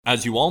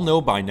As you all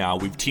know by now,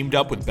 we've teamed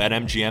up with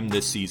BetMGM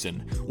this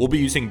season. We'll be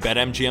using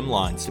BetMGM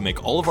lines to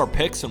make all of our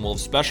picks, and we'll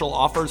have special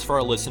offers for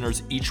our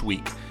listeners each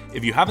week.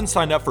 If you haven't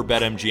signed up for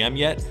BetMGM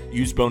yet,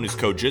 use bonus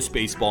code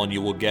JustBaseball and you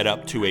will get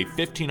up to a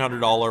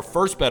 $1,500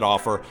 first bet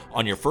offer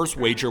on your first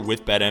wager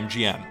with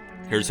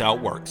BetMGM. Here's how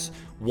it works.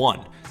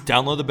 1.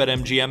 Download the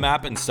BetMGM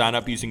app and sign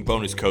up using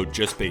bonus code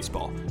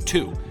JustBaseball.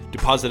 2.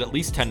 Deposit at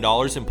least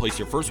 $10 and place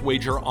your first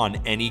wager on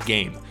any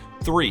game.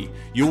 3.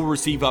 You will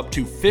receive up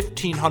to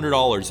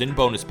 $1,500 in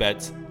bonus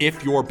bets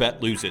if your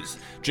bet loses.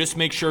 Just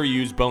make sure you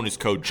use bonus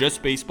code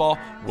JustBaseball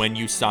when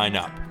you sign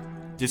up.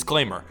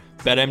 Disclaimer.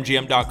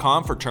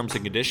 BetMGM.com for terms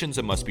and conditions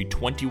and must be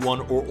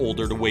 21 or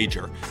older to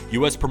wager.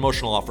 U.S.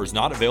 promotional offers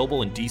not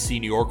available in D.C.,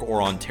 New York,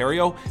 or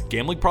Ontario.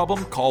 Gambling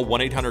problem? Call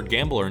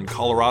 1-800-GAMBLER in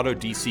Colorado,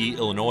 D.C.,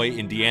 Illinois,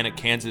 Indiana,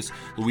 Kansas,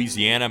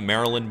 Louisiana,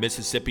 Maryland,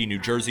 Mississippi, New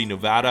Jersey,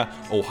 Nevada,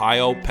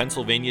 Ohio,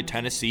 Pennsylvania,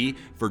 Tennessee,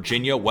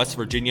 Virginia, West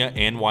Virginia,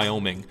 and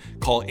Wyoming.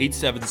 Call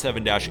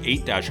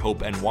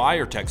 877-8-HOPE-NY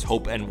or text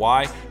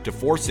HOPE-NY to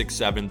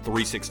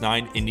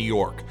 467-369 in New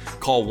York.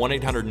 Call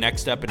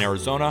 1-800-NEXT-STEP in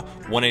Arizona,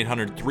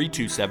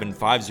 1-800-327-5050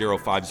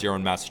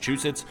 in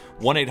Massachusetts,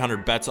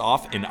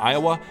 1-800-BETS-OFF in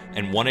Iowa,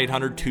 and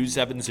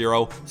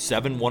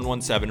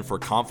 1-800-270-7117 for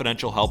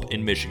confidential help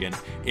in Michigan,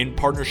 in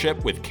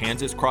partnership with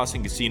Kansas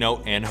Crossing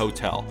Casino and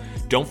Hotel.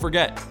 Don't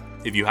forget,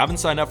 if you haven't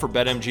signed up for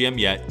BetMGM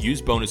yet,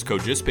 use bonus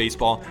code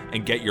JustBaseball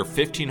and get your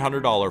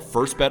 $1,500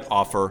 first bet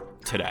offer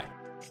today.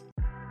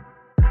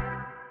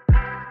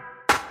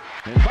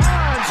 And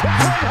Bonds hits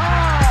it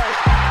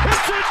high.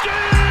 It's a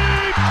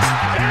deep.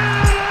 It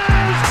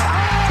is out of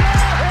here.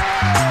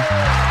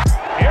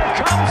 Here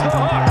comes the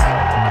hook.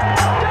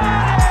 Got him.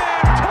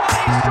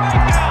 20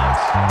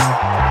 strikeouts.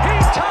 He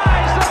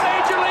ties the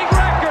major league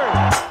record.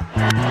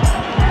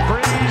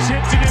 Freeze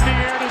hits it in the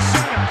air to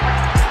center.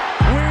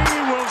 We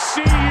will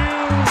see you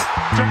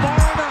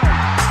tomorrow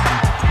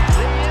night.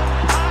 The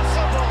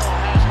impossible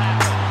has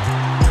happened.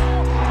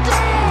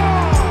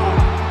 Gone!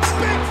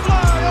 Big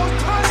fly,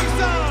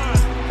 Ohtani-san!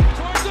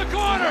 Towards the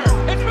corner.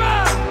 It's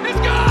back. It's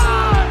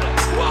gone!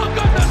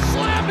 Welcome to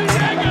Slam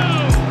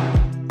Diego!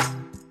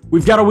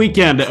 We've got a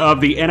weekend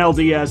of the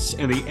NLDS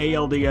and the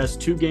ALDS,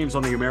 2 games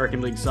on the American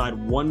League side,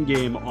 1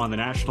 game on the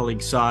National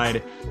League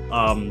side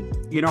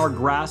in our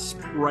grasp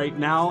right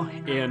now.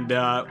 And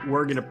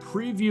we're going to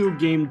preview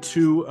game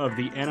 2 of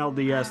the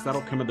NLDS.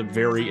 That'll come at the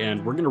very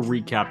end. We're going to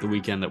recap the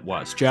weekend that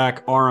was.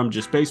 Jack, Aram,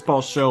 Just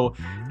Baseball Show,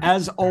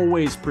 as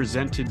always,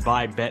 presented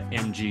by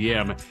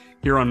BetMGM.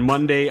 Here on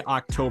Monday,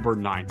 October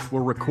 9th.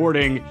 We're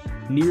recording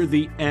near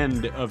the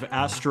end of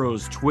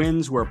Astros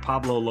Twins, where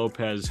Pablo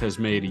Lopez has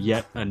made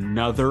yet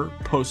another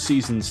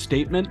postseason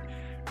statement.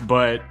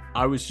 But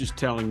I was just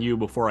telling you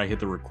before I hit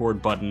the record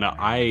button,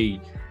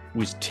 I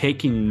was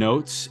taking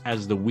notes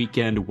as the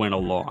weekend went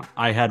along.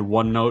 I had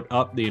one note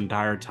up the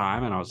entire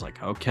time, and I was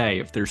like, okay,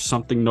 if there's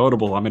something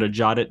notable, I'm going to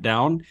jot it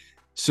down.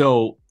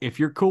 So if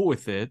you're cool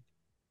with it,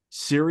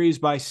 series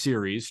by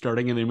series,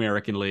 starting in the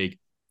American League,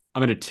 I'm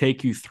going to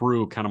take you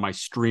through kind of my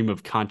stream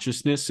of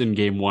consciousness in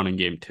game 1 and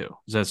game 2.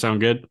 Does that sound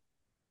good?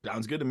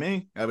 Sounds good to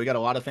me. We got a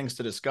lot of things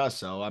to discuss,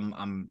 so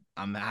I'm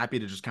happy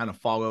to just kind of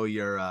follow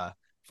your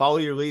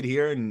lead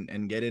here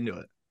and get into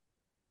it.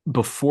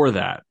 Before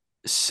that,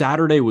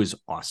 Saturday was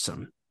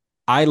awesome.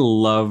 I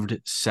loved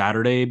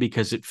Saturday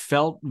because it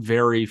felt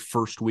very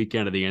first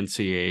weekend of the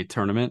NCAA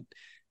tournament.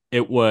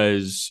 It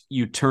was,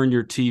 you turn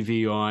your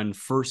TV on,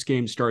 first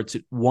game starts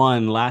at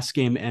 1, last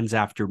game ends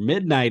after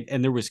midnight,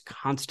 and there was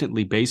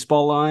constantly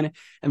baseball on,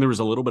 and there was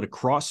a little bit of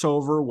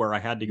crossover where I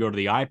had to go to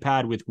the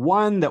iPad with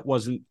one that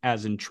wasn't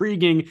as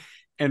intriguing,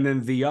 and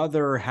then the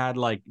other had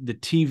like the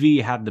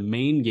TV had the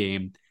main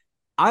game.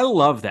 I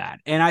love that,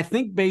 and I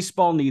think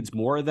baseball needs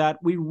more of that.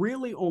 We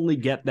really only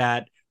get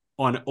that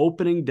on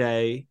opening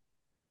day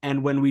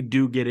and when we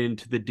do get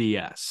into the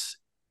DS.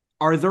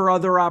 Are there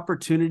other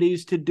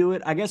opportunities to do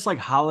it? I guess like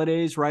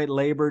holidays, right?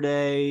 Labor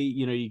Day,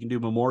 you can do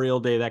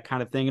Memorial Day, that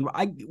kind of thing. And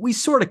we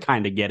sort of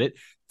kind of get it.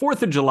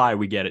 4th of July,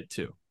 we get it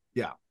too.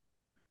 Yeah.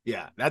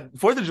 That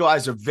 4th of July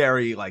is a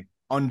very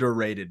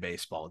underrated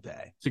baseball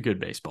day. It's a good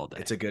baseball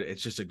day.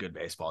 It's just a good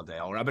baseball day.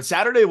 All right. But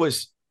Saturday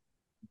was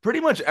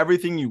pretty much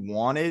everything you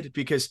wanted,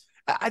 because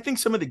I think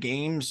some of the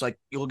games,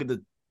 you look at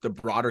the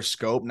broader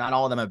scope, not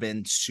all of them have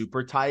been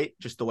super tight,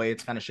 just the way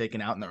it's kind of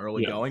shaken out in the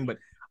early going. But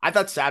I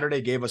thought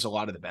Saturday gave us a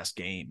lot of the best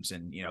games,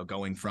 and,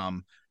 going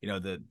from,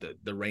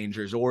 the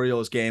Rangers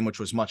Orioles game, which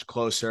was much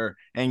closer,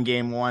 and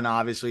game 1,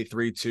 obviously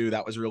 3-2.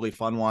 That was a really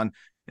fun one.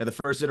 The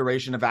first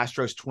iteration of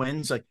Astros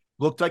Twins,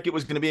 looked like it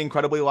was going to be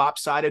incredibly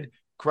lopsided.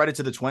 Credit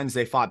to the Twins.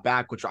 They fought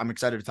back, which I'm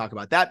excited to talk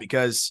about that,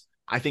 because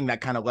I think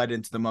that kind of led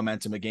into the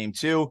momentum of game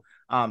 2.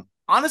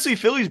 Honestly,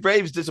 Phillies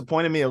Braves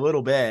disappointed me a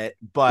little bit,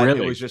 but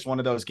It was just one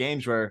of those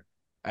games where,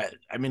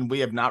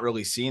 we have not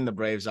really seen the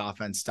Braves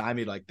offense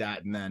stymied like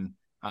that. And then,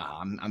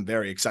 I'm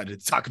very excited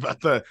to talk about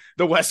the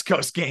West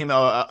Coast game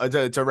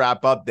to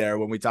wrap up there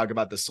when we talk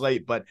about the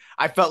slate. But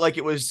I felt like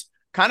it was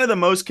kind of the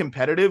most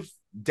competitive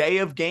day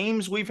of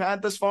games we've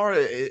had thus far.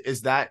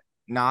 Is that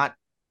not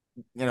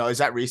Is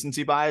that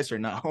recency bias or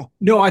no?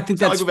 No, I think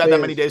It's not that's like we've had that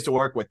fair. many days to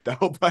work with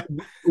though, but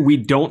We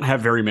don't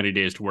have very many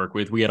days to work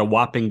with. We had a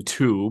whopping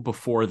 2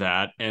 before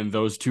that, and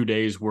those 2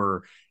 days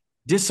were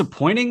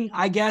disappointing,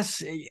 I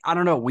guess. I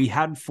don't know. We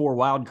had 4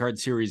 wild card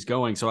series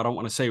going, so I don't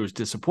want to say it was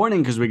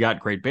disappointing because we got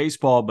great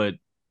baseball, but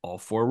all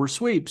 4 were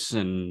sweeps,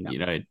 and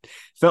it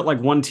felt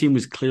like one team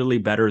was clearly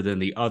better than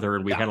the other,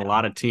 and we had a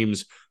lot of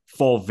teams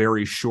fall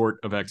very short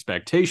of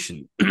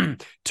expectation.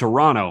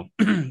 Toronto,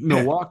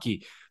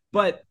 Milwaukee,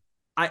 but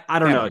I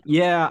don't know.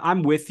 Yeah,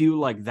 I'm with you.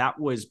 Like, that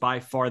was by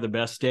far the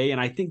best day, and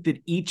I think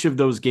that each of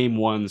those game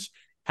ones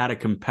had a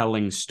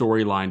compelling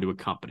storyline to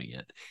accompany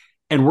it.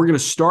 And we're going to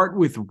start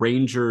with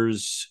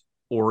Rangers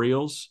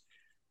Orioles.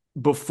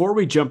 Before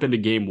we jump into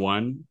game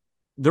one,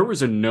 there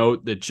was a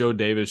note that Joe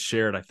Davis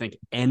shared, I think,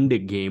 end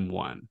of game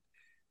one,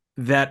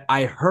 that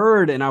I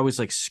heard and I was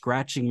like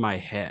scratching my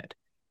head.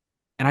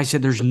 And I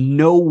said, there's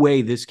no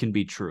way this can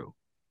be true.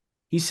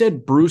 He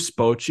said Bruce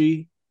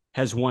Bochy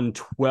has won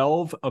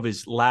 12 of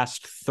his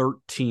last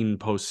 13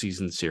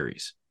 postseason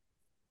series.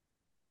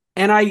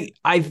 And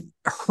I've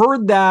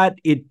heard that.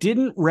 It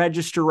didn't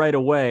register right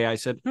away. I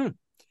said, And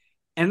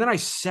then I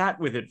sat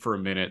with it for a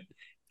minute.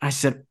 I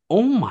said,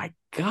 oh my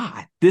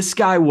God, this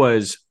guy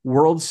was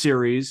World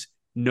Series,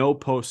 no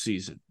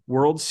postseason.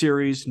 World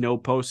Series, no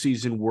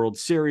postseason, World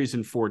Series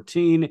in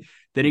 14.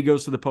 Then he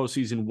goes to the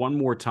postseason one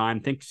more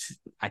time.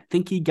 I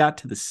think he got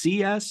to the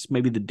CS,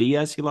 maybe the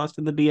DS. He lost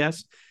in the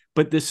DS.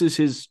 But this is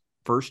his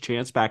first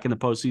chance back in the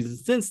postseason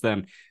since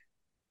then.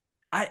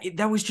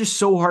 That was just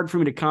so hard for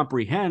me to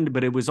comprehend,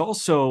 but it was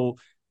also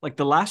like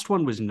the last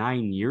one was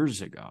 9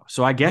 years ago.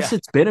 So I guess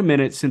it's been a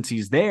minute since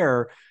he's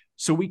there,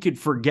 so we could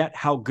forget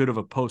how good of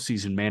a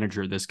postseason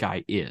manager this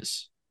guy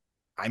is.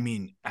 I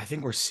mean, I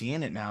think we're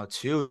seeing it now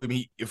too. I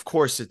mean, of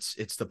course,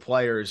 it's the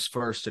players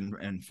first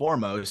and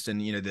foremost,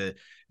 and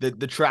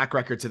the track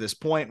record to this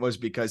point was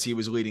because he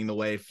was leading the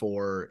way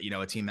for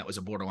a team that was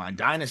a borderline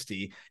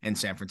dynasty in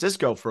San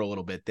Francisco for a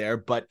little bit there.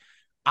 But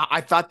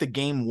I thought the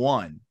game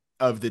one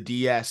of the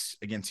DS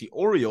against the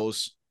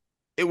Orioles,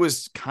 it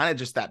was kind of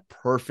just that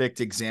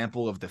perfect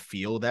example of the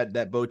feel that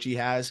Bochy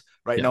has,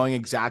 right? Yeah. Knowing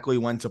exactly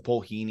when to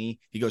pull Heaney.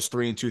 He goes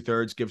 3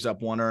 2/3, gives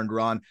up 1 earned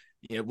run.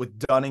 With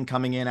Dunning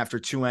coming in after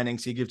 2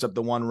 innings, he gives up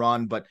the 1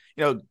 run, but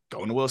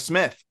going to Will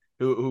Smith,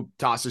 who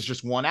tosses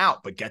just 1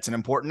 out, but gets an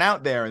important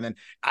out there. And then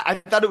I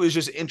thought it was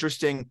just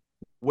interesting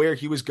where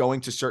he was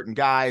going to certain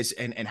guys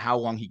and how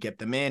long he kept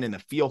them in and the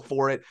feel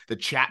for it, the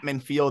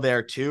Chapman feel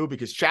there too,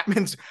 because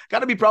Chapman's got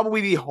to be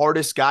probably the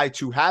hardest guy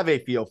to have a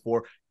feel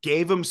for,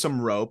 gave him some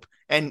rope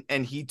and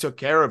he took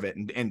care of it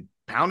and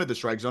pounded the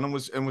strike zone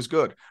and was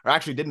good, or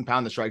actually didn't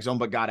pound the strike zone,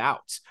 but got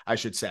outs, I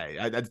should say.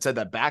 I said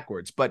that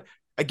backwards, but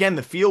again,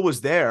 the feel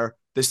was there.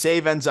 The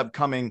save ends up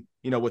coming,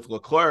 with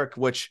Leclerc,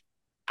 which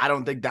I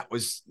don't think that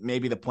was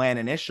maybe the plan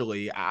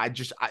initially.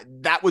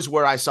 That was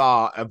where I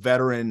saw a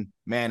veteran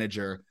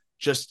manager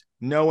just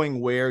knowing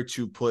where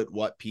to put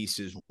what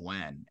pieces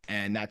when.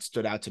 And that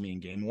stood out to me in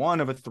game one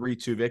of a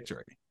 3-2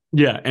 victory.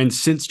 Yeah. And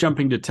since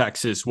jumping to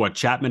Texas,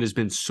 Chapman has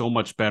been so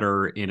much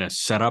better in a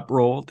setup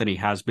role than he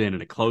has been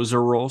in a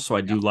closer role. So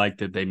I do like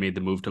that they made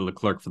the move to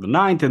Leclerc for the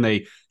 9th and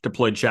they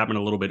deployed Chapman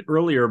a little bit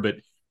earlier. But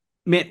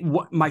man,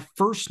 my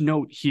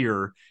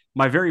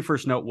very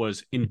first note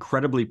was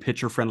incredibly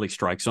pitcher-friendly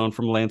strike zone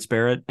from Lance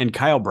Barrett, and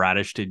Kyle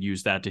Bradish did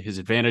use that to his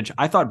advantage.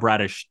 I thought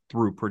Bradish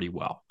threw pretty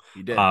well.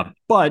 He did.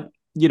 But,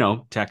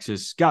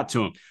 Texas got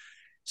to him.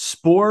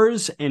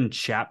 Spores and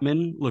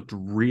Chapman looked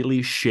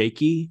really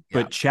shaky,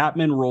 but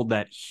Chapman rolled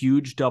that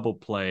huge double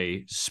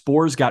play.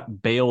 Spores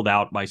got bailed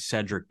out by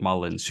Cedric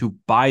Mullins, who,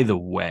 by the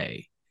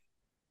way,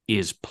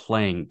 is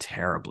playing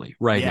terribly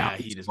right now.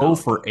 He's 0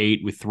 for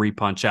 8 with 3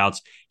 punch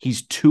outs.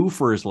 He's 2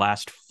 for his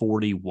last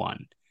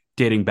 41,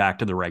 dating back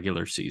to the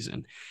regular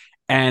season.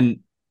 And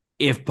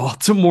if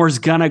Baltimore's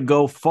going to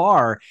go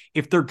far,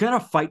 if they're going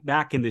to fight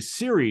back in this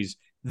series,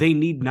 they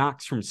need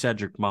knocks from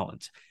Cedric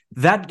Mullins.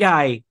 That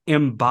guy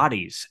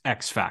embodies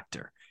X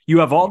Factor. You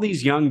have all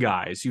these young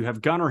guys. You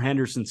have Gunnar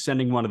Henderson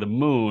sending one to the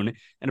moon,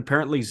 and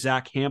apparently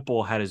Zach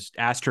Hampel had his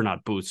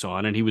astronaut boots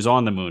on, and he was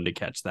on the moon to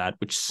catch that,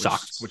 which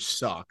sucks. Which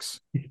sucks.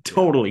 It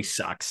totally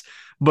sucks.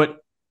 But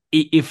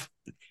if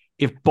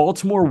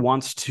Baltimore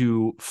wants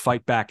to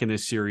fight back in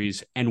this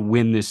series and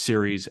win this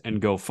series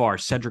and go far,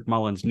 Cedric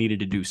Mullins needed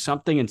to do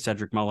something, and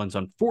Cedric Mullins,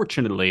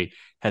 unfortunately,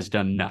 has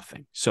done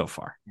nothing so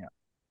far.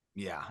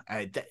 Yeah,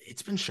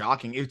 it's been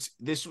shocking. It's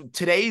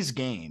today's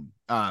game.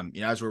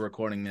 As we're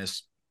recording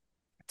this,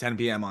 10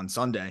 p.m. on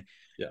Sunday.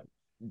 Yeah.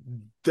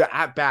 The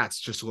at-bats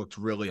just looked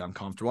really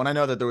uncomfortable. And I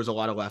know that there was a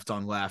lot of left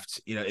on left,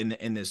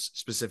 in this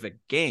specific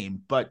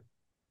game, but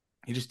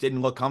he just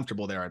didn't look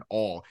comfortable there at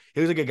all.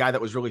 He was like a guy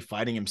that was really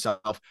fighting himself.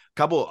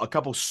 A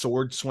couple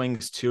sword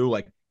swings too.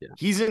 Like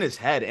he's in his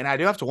head. And I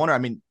do have to wonder, I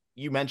mean,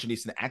 you mentioned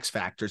he's an X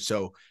factor.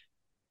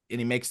 And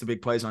he makes the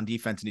big plays on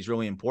defense and he's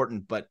really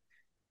important, but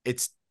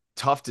it's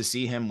tough to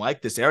see him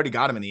like this. They already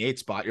got him in the 8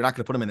 spot. You're not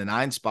going to put him in the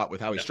 9 spot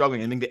with how he's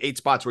struggling. I think the 8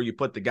 spots where you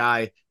put the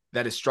guy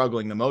that is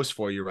struggling the most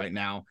for you right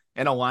now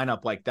in a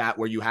lineup like that,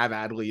 where you have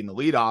Adley in the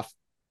leadoff,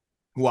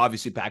 who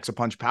obviously packs a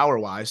punch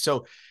power-wise.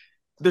 So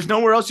there's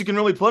nowhere else you can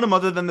really put him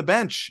other than the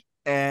bench.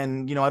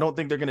 And, I don't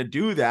think they're going to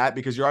do that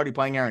because you're already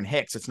playing Aaron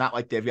Hicks. It's not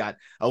like they've got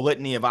a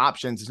litany of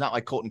options. It's not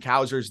like Colton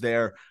Cowser's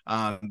there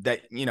and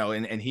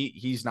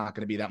he's not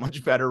going to be that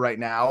much better right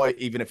now,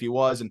 even if he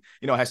was. And,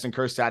 Heston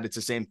Kjerstad, it's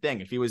the same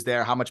thing. If he was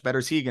there, how much better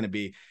is he going to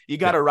be? You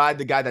got to ride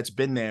the guy that's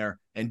been there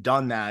and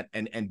done that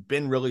and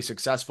been really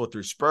successful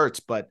through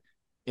spurts. But,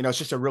 it's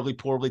just a really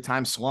poorly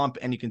timed slump.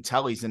 And you can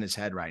tell he's in his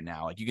head right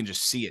now. Like you can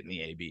just see it in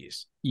the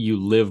ABs. You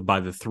live by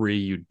the 3,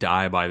 you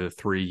die by the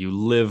 3. You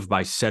live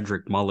by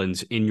Cedric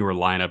Mullins in your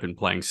lineup and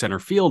playing center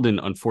field, and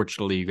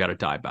unfortunately, you got to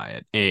die by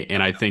it.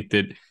 And I think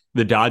that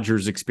the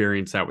Dodgers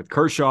experience that with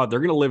Kershaw. They're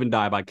going to live and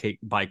die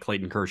by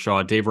Clayton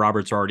Kershaw. Dave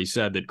Roberts already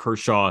said that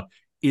Kershaw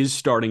is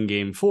starting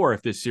Game 4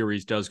 if this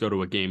series does go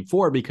to a Game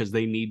 4 because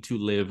they need to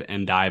live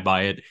and die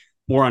by it.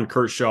 More on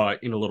Kershaw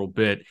in a little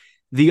bit.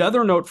 The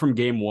other note from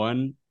Game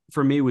 1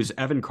 for me was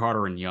Evan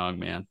Carter and Young,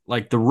 man.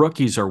 Like the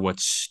rookies are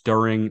what's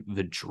stirring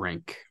the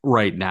drink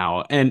right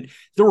now. And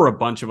there were a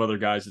bunch of other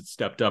guys that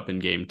stepped up in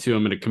Game 2.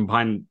 I'm going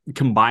to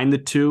combine the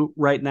two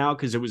right now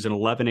because it was an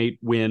 11-8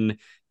 win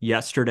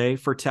yesterday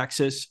for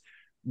Texas.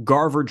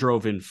 Garver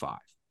drove in 5.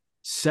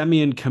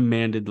 Semien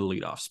commanded the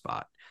leadoff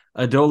spot.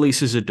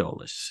 Adolis is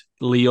Adolis.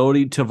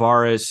 Leody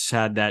Tavares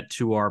had that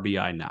 2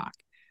 RBI knock.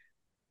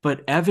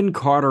 But Evan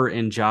Carter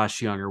and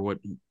Josh Young are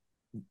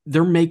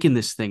they're making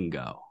this thing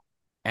go.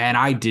 And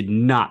I did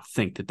not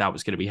think that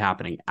was going to be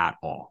happening at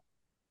all.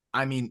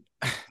 I mean,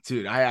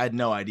 dude, I had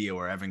no idea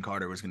where Evan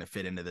Carter was going to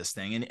fit into this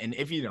thing. And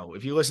if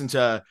you listen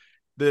to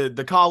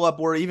the call up,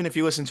 or even if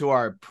you listen to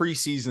our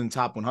preseason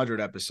top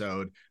 100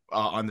 episode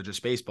on the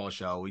Just Baseball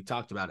show, we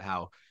talked about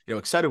how,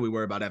 excited we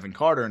were about Evan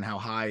Carter and how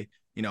high,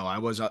 I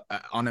was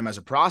on him as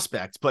a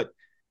prospect. But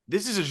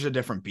this is just a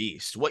different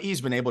beast. What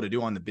he's been able to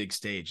do on the big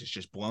stage has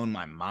just blown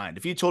my mind.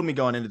 If you told me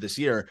going into this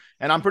year,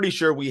 and I'm pretty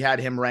sure we had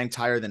him ranked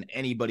higher than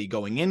anybody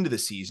going into the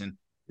season.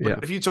 Yeah.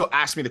 But if you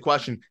asked me the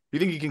question, do you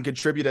think he can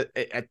contribute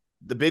at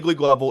the big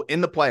league level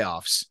in the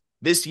playoffs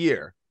this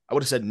year? I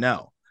would have said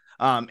no.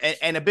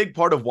 And a big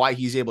part of why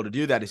he's able to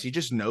do that is he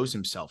just knows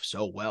himself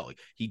so well.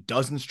 He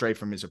doesn't stray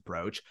from his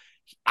approach.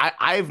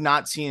 I've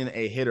not seen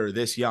a hitter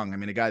this young. I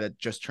mean, a guy that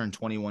just turned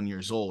 21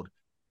 years old,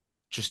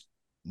 just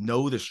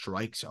know the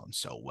strike zone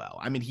so well.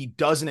 I mean, he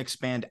doesn't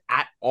expand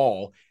at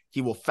all.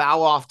 He will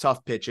foul off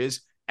tough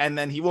pitches, and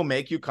then he will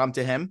make you come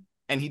to him,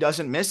 and he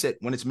doesn't miss it.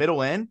 When it's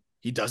middle in,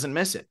 he doesn't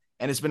miss it.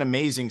 And it's been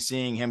amazing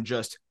seeing him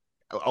just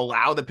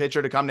allow the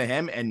pitcher to come to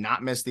him and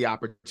not miss the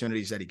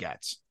opportunities that he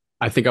gets.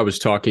 I think I was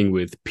talking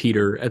with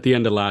Peter at the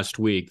end of last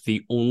week.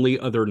 The only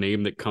other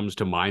name that comes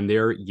to mind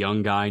there,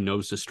 young guy,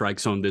 knows the strike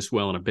zone this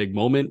well in a big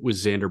moment,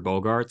 was Xander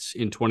Bogaerts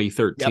in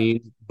 2013.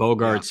 Yep.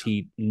 Bogaerts,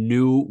 He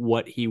knew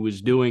what he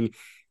was doing.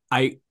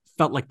 I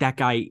felt like that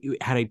guy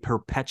had a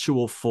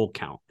perpetual full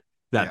count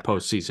that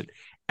postseason.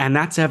 And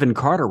that's Evan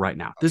Carter right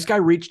now. This guy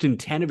reached in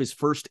 10 of his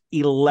first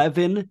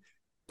 11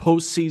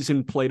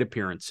 postseason plate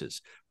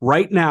appearances.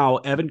 Right now,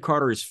 Evan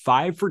Carter is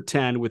 5 for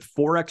 10 with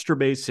 4 extra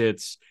base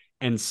hits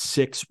and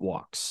 6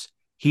 walks.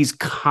 He's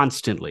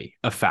constantly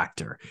a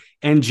factor.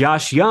 And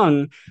Josh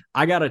Young,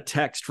 I got a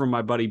text from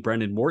my buddy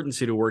Brendan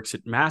Mortensen, who works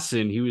at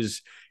Masson. He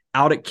was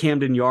out at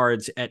Camden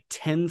Yards at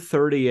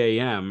 10:30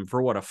 a.m. for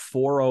a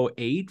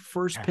 4:08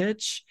 first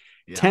pitch.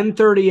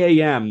 10:30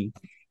 a.m.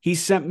 He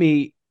sent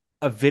me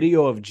a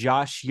video of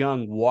Josh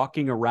Young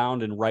walking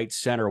around in right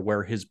center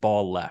where his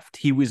ball left.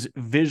 He was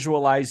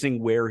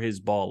visualizing where his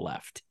ball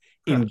left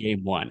in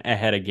Game 1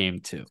 ahead of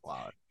Game 2.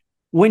 Wow.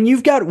 When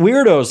you've got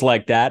weirdos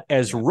like that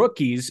as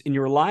rookies in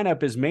your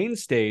lineup as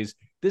mainstays,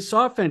 this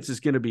offense is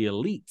going to be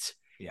elite.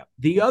 Yeah.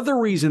 The other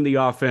reason the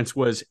offense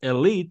was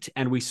elite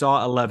and we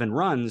saw 11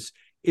 runs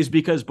is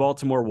because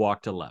Baltimore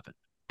walked 11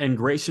 and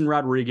Grayson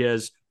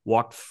Rodriguez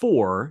walked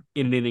 4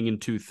 in an inning and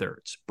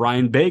 2/3.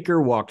 Brian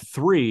Baker walked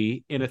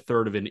 3 in a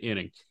third of an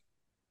inning.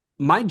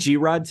 My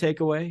G-Rod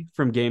takeaway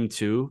from Game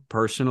 2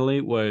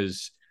 personally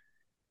was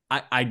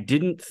I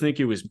didn't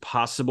think it was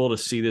possible to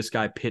see this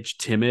guy pitch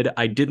timid.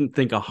 I didn't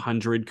think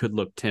 100 could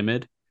look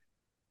timid,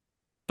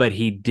 but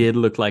he did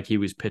look like he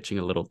was pitching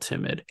a little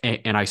timid.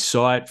 And I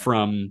saw it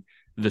from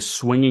the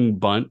swinging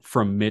bunt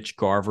from Mitch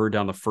Garver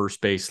down the first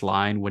base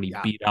line when he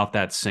beat out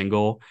that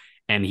single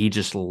and he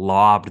just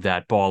lobbed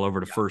that ball over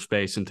to first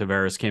base and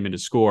Tavares came in to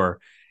score.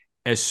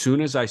 As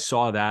soon as I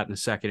saw that in the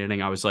second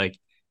inning, I was like,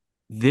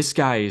 this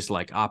guy is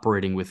like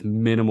operating with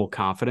minimal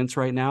confidence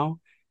right now.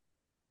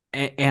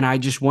 And I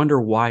just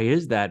wonder, why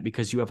is that?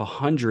 Because you have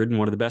 100 and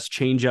one of the best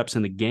changeups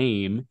in the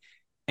game,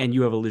 and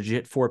you have a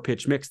legit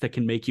 4-pitch mix that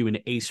can make you an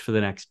ace for the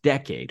next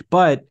decade.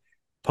 But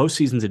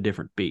postseason's a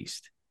different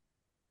beast.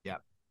 Yeah,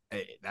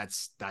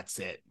 that's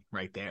it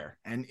right there.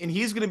 And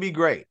he's going to be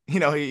great.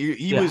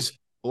 He was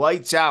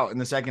lights out in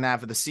the second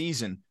half of the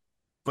season,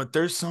 but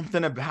there's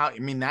something about,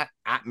 that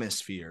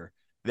atmosphere,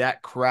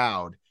 that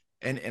crowd,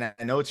 and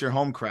I know it's your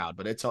home crowd,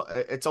 but it's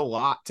a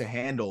lot to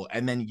handle.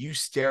 And then you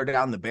stare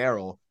down the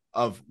barrel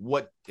of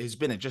what has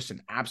been just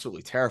an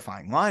absolutely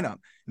terrifying lineup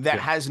that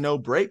has no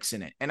breaks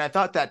in it. And I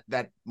thought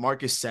that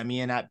Marcus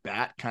Semien at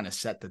bat kind of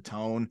set the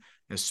tone.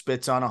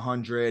 Spits on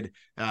 100,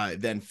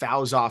 then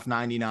fouls off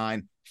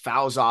 99,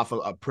 fouls off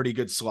a pretty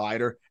good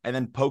slider, and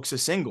then pokes a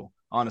single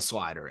on a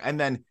slider. And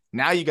then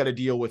now you got to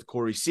deal with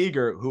Corey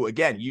Seager, who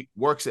again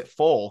works at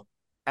full,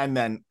 and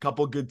then a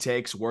couple good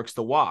takes, works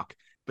the walk.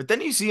 But then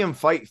you see him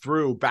fight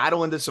through,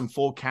 battle into some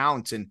full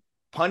counts, and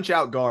punch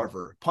out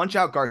Garver, punch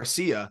out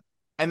Garcia,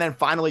 and then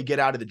finally get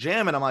out of the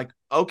jam. And I'm like,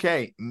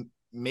 okay,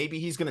 maybe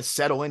he's going to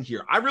settle in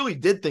here. I really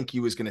did think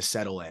he was going to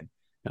settle in.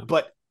 Yeah.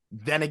 But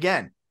then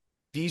again,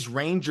 these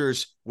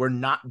Rangers were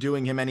not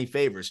doing him any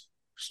favors.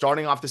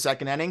 Starting off the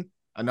second inning,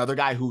 another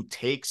guy who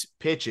takes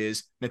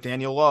pitches,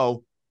 Nathaniel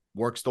Lowe,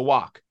 works the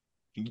walk.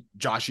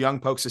 Josh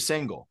Young pokes a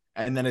single.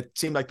 And then it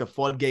seemed like the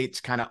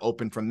floodgates kind of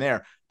opened from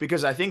there.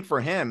 Because I think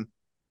for him,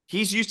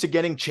 he's used to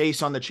getting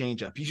chase on the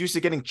changeup. He's used to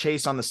getting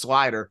chase on the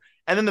slider.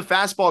 And then the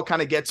fastball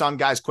kind of gets on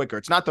guys quicker.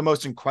 It's not the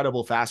most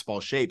incredible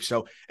fastball shape.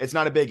 So it's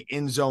not a big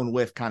in-zone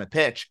whiff kind of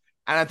pitch.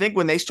 And I think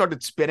when they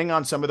started spitting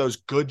on some of those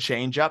good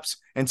changeups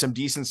and some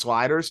decent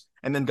sliders,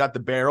 and then got the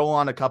barrel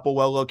on a couple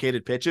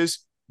well-located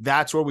pitches,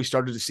 that's where we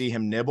started to see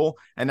him nibble.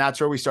 And that's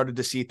where we started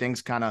to see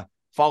things kind of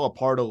fall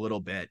apart a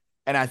little bit.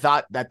 And I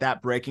thought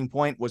that breaking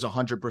point was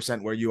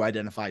 100% where you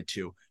identified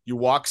too. You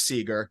walk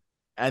Seager,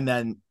 and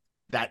then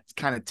that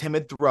kind of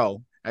timid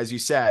throw, as you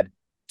said,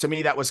 to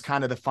me, that was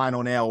kind of the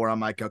final nail where I'm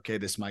like, okay,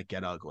 this might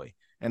get ugly.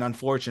 And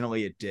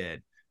unfortunately it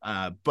did.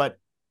 But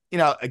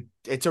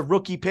it's a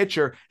rookie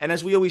pitcher. And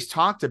as we always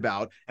talked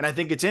about, and I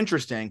think it's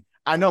interesting,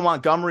 I know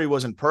Montgomery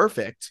wasn't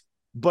perfect,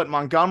 but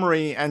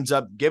Montgomery ends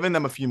up giving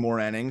them a few more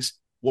innings,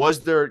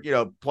 was their,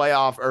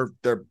 playoff or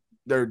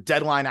their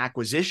deadline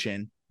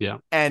acquisition. Yeah.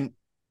 And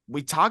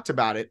we talked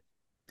about it.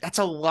 That's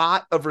a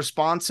lot of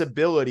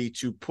responsibility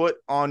to put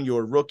on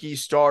your rookie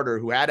starter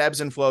who had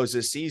ebbs and flows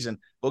this season.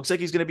 Looks like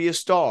he's going to be a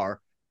star,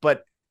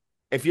 but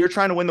if you're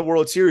trying to win the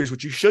World Series,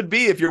 which you should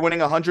be if you're winning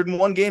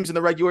 101 games in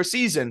the regular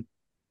season,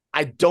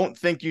 I don't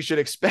think you should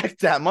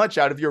expect that much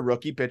out of your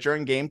rookie pitcher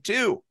in game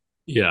 2.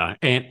 Yeah,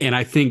 and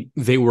I think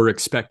they were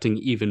expecting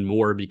even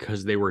more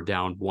because they were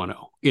down 1-0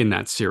 in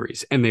that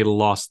series, and they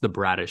lost the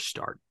Bradish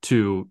start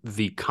to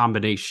the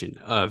combination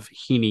of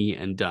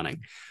Heaney and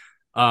Dunning.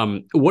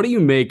 What do you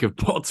make of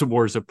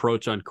Baltimore's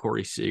approach on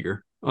Corey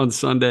Seager on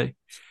Sunday?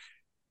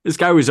 This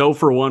guy was 0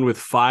 for 1 with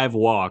 5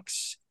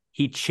 walks.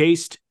 He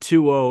chased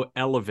 2-0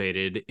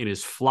 elevated in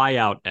his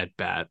flyout at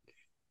bat,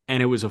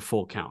 and it was a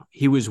full count.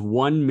 He was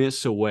 1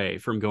 miss away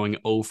from going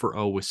 0 for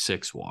 0 with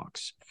 6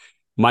 walks.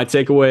 My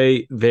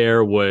takeaway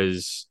there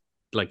was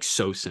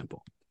so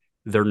simple.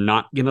 They're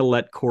not going to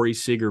let Corey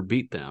Seager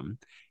beat them.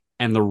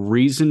 And the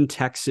reason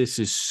Texas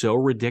is so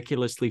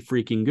ridiculously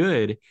freaking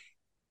good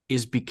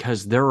is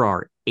because there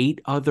are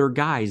 8 other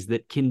guys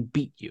that can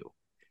beat you.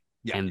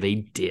 Yeah. And they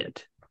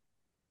did.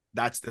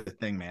 That's the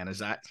thing, man,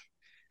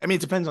 it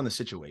depends on the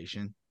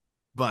situation,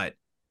 but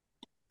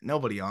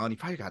nobody on, you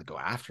probably got to go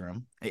after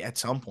him at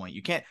some point.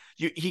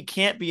 He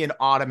can't be an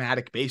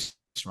automatic base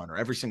runner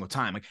every single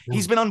time.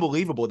 He's been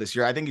unbelievable this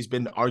year. I think he's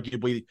been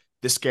arguably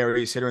the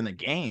scariest hitter in the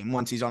game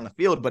once he's on the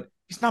field, but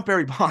he's not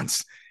Barry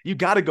Bonds. You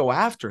got to go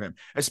after him,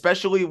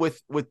 especially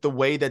with the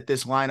way that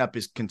this lineup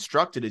is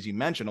constructed. As you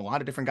mentioned, a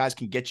lot of different guys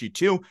can get you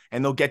too,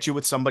 and they'll get you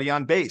with somebody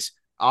on base,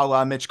 a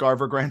la Mitch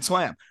Garver grand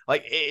slam.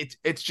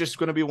 It's just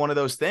going to be one of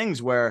those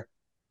things where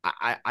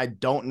I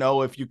don't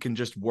know if you can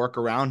just work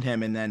around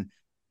him and then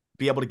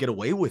be able to get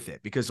away with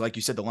it, because like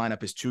you said, the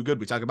lineup is too good.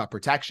 We talk about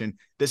protection.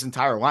 This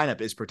entire lineup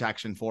is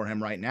protection for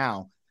him right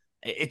now.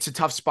 It's a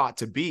tough spot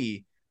to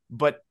be,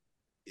 but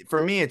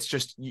for me, it's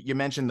just, you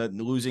mentioned the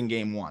losing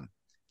game 1.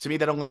 To me,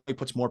 that only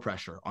puts more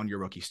pressure on your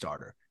rookie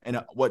starter.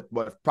 And what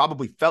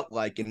probably felt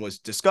like and was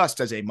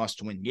discussed as a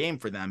must-win game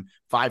for them,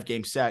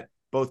 5-game set,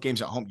 both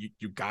games at home,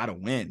 you got to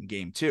win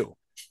game 2.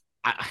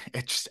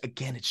 It's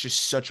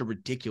just such a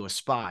ridiculous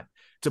spot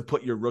to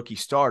put your rookie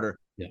starter.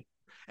 Yeah.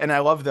 And I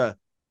love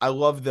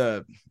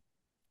the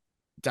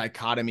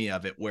dichotomy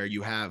of it, where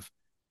you have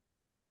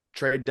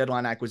trade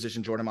deadline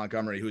acquisition Jordan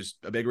Montgomery, who's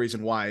a big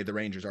reason why the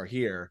Rangers are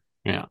here,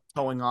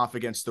 towing off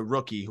against the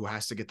rookie who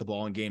has to get the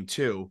ball in game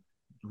 2,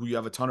 who you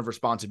have a ton of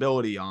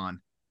responsibility on.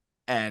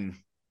 And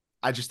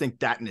I just think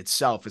that in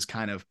itself is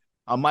kind of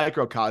a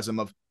microcosm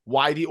of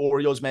why the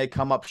Orioles may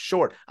come up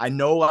short. I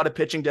know a lot of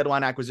pitching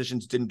deadline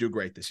acquisitions didn't do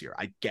great this year.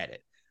 I get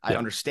it. I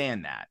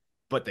understand that.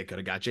 But they could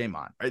have got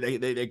Jamon. Right?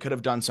 They could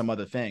have done some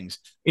other things.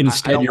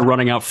 Instead, you're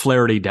running out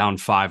Flaherty down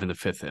 5 in the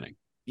 5th inning.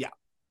 Yeah.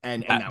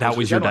 And that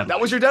was your deadline. That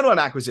was your deadline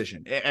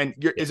acquisition. And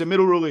is a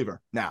middle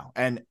reliever now.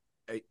 And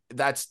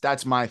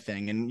that's my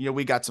thing. And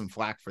we got some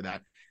flack for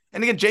that.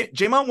 And again,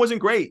 Jamon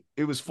wasn't great.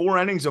 It was 4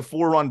 innings of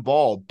 4-run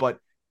ball, but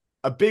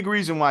a big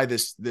reason why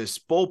this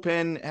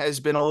bullpen has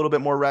been a little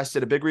bit more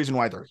rested, a big reason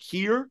why they're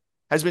here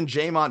has been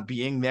Jamon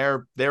being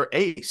their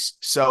ace.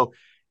 So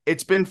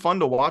it's been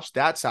fun to watch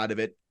that side of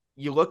it.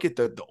 You look at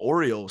the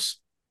Orioles,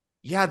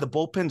 the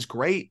bullpen's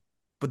great,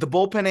 but the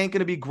bullpen ain't going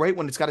to be great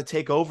when it's got to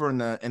take over in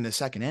the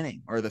second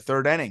inning or the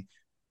third inning.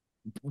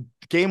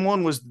 Game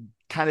 1 was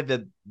kind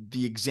of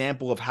the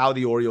example of how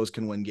the Orioles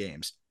can win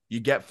games. You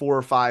get 4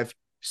 or 5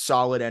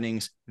 solid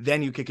innings,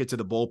 then you kick it to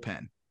the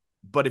bullpen.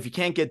 But if you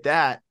can't get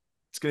that,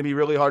 it's going to be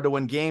really hard to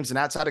win games. And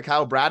outside of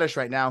Kyle Bradish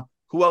right now,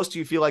 who else do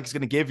you feel like is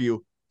going to give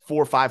you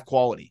 4 or 5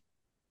 quality?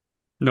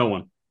 No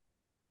one.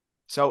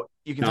 So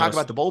you can talk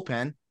about the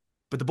bullpen,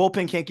 but the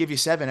bullpen can't give you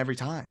 7 every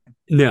time.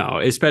 No,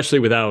 especially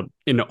without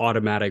an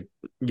automatic,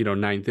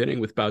 9th inning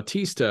with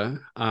Bautista.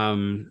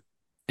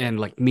 And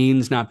like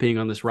Means not being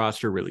on this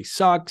roster really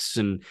sucks.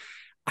 And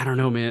I don't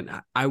know,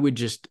 man.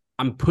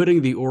 I'm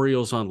putting the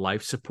Orioles on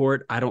life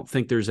support. I don't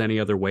think there's any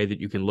other way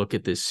that you can look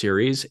at this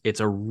series. It's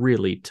a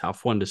really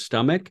tough one to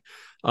stomach.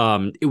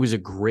 It was a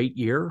great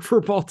year for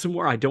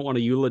Baltimore. I don't want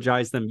to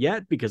eulogize them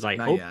yet because I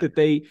hope that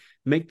they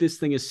make this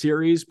thing a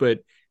series, but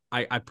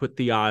I put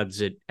the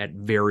odds at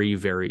very,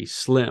 very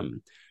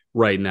slim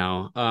right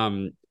now.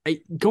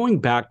 Going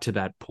back to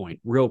that point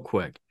real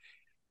quick,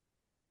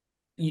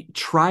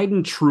 tried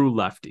and true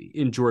lefty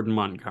in Jordan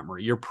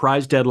Montgomery, your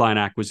prize deadline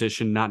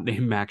acquisition, not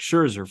named Max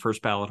Scherzer,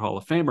 first ballot Hall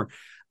of Famer,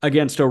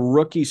 against a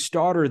rookie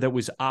starter that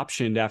was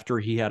optioned after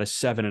he had a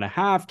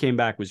 7.5, came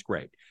back, was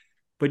great.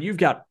 But you've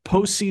got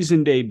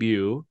postseason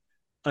debut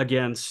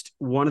against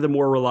one of the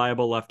more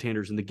reliable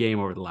left-handers in the game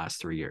over the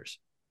last 3 years.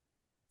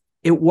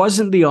 It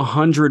wasn't the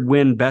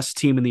 100-win best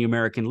team in the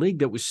American League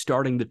that was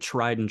starting the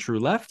tried and true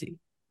lefty.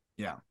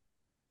 Yeah.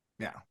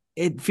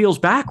 It feels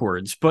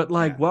backwards, but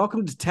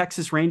welcome to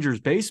Texas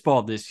Rangers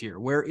baseball this year,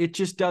 where it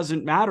just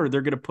doesn't matter.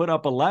 They're going to put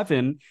up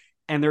 11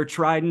 and their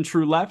tried and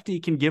true lefty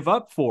can give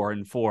up 4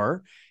 and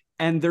 4,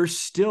 and they're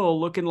still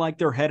looking like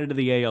they're headed to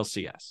the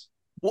ALCS.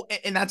 Well,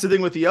 and that's the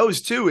thing with the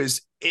O's too,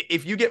 is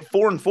if you get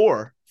 4 and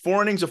 4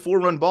 innings of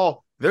 4-run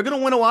ball, they're going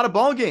to win a lot of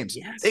ball games.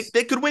 Yes.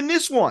 They could win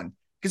this one.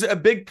 Because a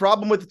big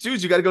problem with the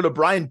twos, you got to go to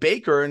Brian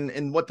Baker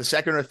in the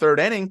second or third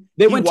inning.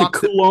 They went to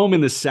Coulombe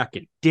in the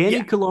second.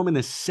 Danny Coulombe in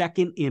the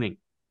second inning.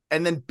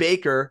 And then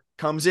Baker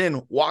comes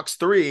in, walks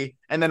 3,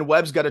 and then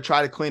Webb's got to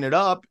try to clean it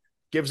up,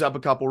 gives up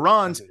a couple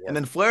runs, and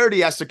then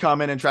Flaherty has to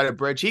come in and try to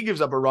bridge. He gives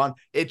up a run.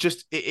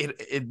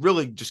 It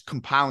really just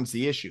compounds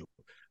the issue.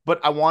 But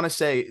I want to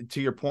say,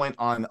 to your point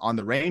on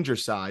the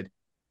Rangers side,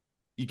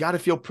 you got to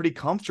feel pretty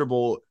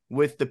comfortable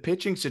with the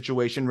pitching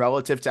situation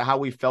relative to how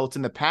we felt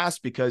in the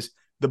past, because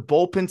the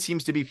bullpen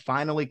seems to be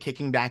finally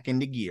kicking back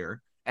into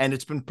gear, and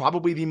it's been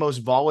probably the most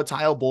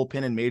volatile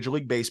bullpen in Major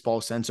League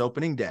Baseball since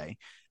opening day.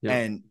 Yeah.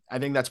 And I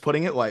think that's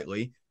putting it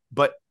lightly,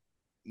 but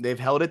they've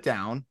held it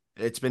down.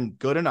 It's been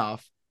good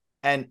enough.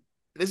 And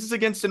this is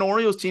against an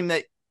Orioles team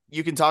that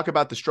you can talk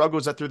about the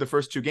struggles that through the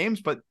first 2 games,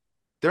 but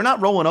they're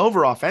not rolling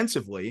over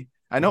offensively.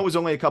 I know it was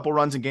only a couple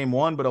runs in game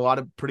 1, but a lot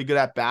of pretty good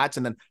at bats,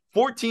 and then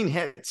 14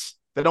 hits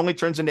that only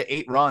turns into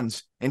 8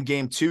 runs in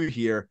game 2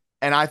 here.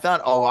 And I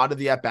thought a lot of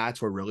the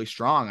at-bats were really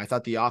strong. I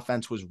thought the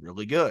offense was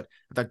really good.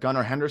 I thought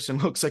Gunnar Henderson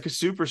looks like a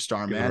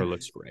superstar, man. Gunnar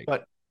looks great.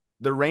 But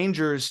the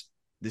Rangers,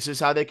 this is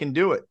how they can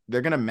do it.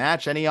 They're going to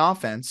match any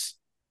offense.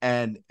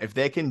 And if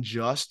they can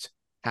just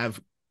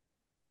have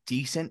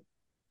decent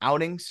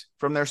outings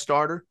from their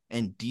starter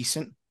and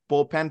decent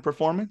bullpen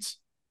performance,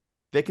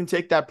 they can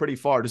take that pretty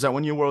far. Does that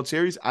win you a World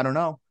Series? I don't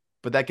know.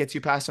 But that gets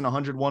you past an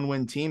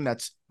 101-win team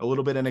that's a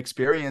little bit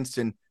inexperienced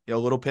and a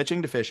little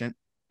pitching deficient.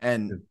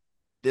 And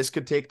this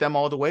could take them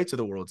all the way to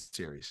the World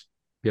Series.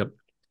 Yep.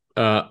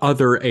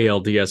 Other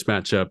ALDS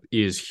matchup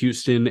is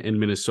Houston and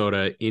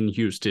Minnesota in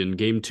Houston.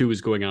 Game 2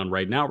 is going on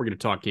right now. We're going to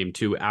talk game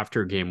 2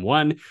 after game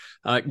 1.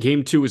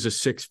 Game 2 is a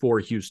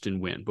 6-4 Houston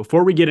win.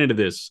 Before we get into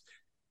this,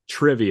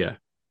 trivia.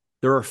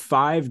 There are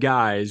 5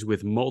 guys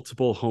with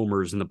multiple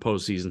homers in the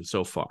postseason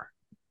so far.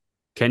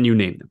 Can you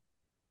name them?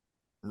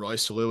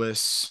 Royce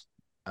Lewis,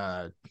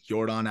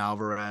 Yordan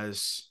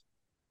Alvarez.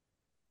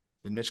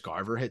 Did Mitch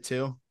Garver hit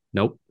too?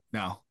 Nope.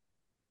 No.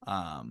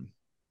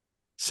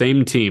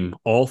 Same team.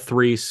 All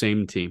 3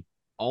 same team.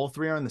 All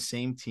 3 are on the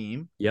same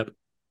team? Yep.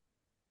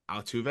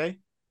 Altuve?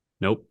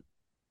 Nope.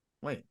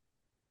 Wait.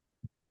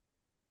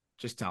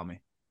 Just tell me.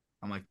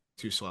 I'm like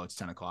too slow. It's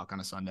 10 o'clock on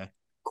a Sunday.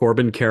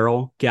 Corbin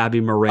Carroll, Gabby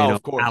Moreno,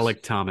 of course.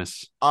 Alec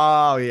Thomas.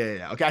 Oh,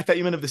 yeah. Okay, I thought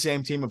you meant of the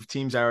same team of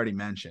teams I already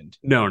mentioned.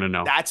 No.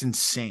 That's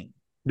insane.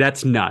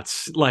 That's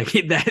nuts. Like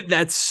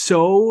that's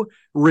so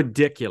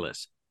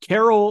ridiculous.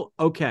 Carroll,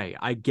 okay,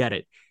 I get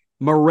it.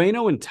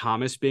 Moreno and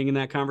Thomas being in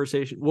that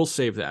conversation, we'll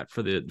save that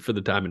for the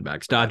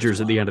Diamondbacks,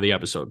 Dodgers at the end of the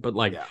episode. But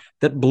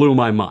that blew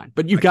my mind.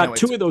 But you've got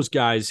 2 of those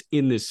guys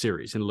in this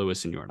series, in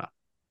Lewis and Yordan.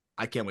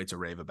 I can't wait to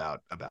rave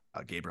about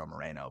Gabriel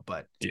Moreno.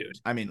 But dude,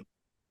 I mean,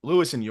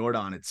 Lewis and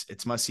Yordan,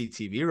 it's must see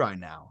TV right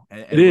now.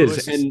 And it is,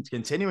 Lewis is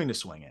continuing to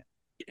swing it.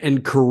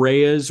 And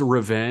Correa's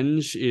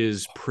revenge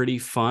is pretty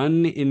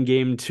fun in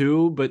game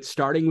 2, but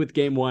starting with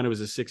game 1, it was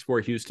a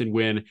 6-4 Houston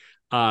win.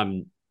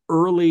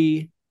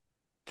 Early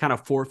kind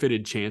of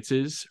forfeited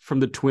chances from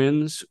the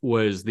Twins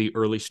was the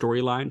early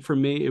storyline for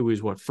me. It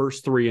was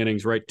first 3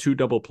 innings, right? 2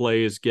 double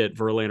plays, get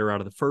Verlander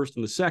out of the first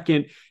and the second,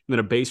 and then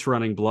a base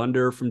running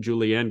blunder from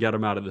Julien got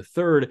him out of the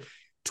third.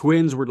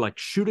 Twins were like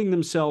shooting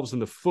themselves in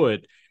the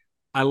foot.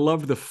 I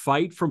loved the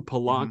fight from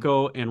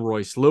Polanco and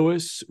Royce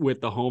Lewis with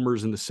the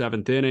homers in the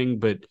 7th inning,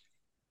 but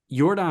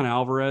Yordan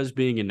Alvarez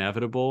being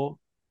inevitable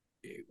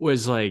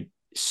was like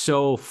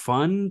so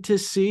fun to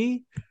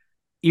see.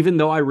 Even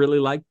though I really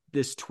like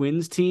this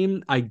Twins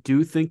team, I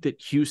do think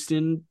that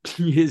Houston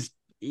is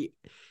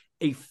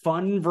a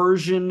fun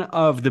version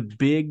of the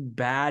big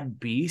bad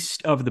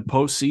beast of the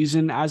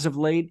postseason as of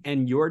late.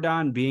 And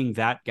Yordan being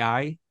that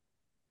guy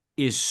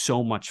is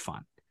so much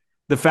fun.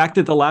 The fact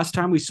that the last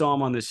time we saw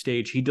him on this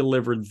stage, he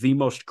delivered the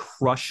most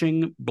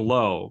crushing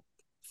blow,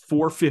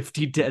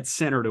 450 dead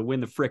center to win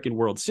the frickin'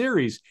 World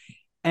Series.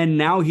 And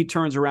now he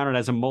turns around and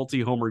has a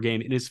multi-homer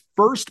game in his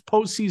first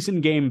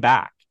postseason game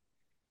back.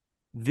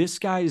 This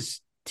guy's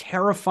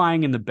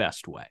terrifying in the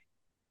best way.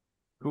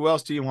 Who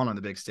else do you want on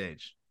the big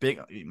stage?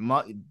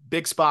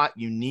 Big spot.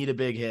 You need a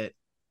big hit.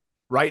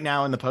 Right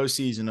now in the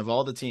postseason, of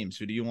all the teams,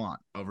 who do you want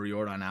over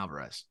Yordan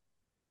Alvarez?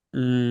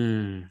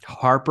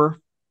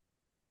 Harper.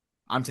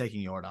 I'm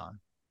taking Yordan.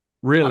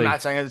 Really? I'm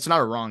not saying it's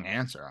not a wrong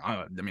answer.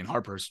 I mean,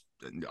 Harper's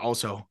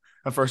also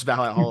a first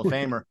ballot Hall of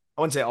Famer.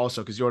 I wouldn't say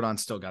also because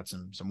Jordan's still got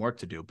some work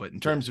to do. But in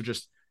terms of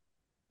just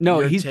no,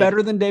 he's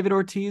better than David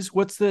Ortiz.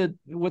 What's the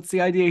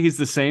idea? He's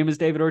the same as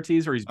David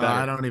Ortiz, or he's better?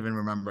 I don't even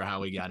remember how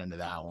we got into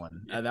that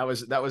one. That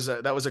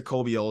was a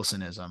Colby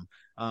Olsonism.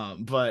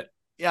 But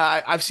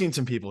yeah, I've seen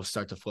some people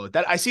start to float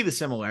that. I see the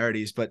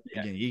similarities, but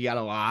again, you got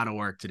a lot of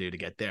work to do to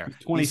get there.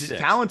 He's 26. He's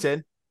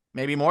talented,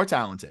 maybe more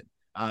talented.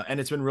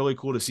 And it's been really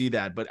cool to see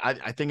that. But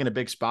I think in a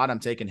big spot, I'm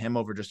taking him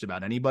over just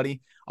about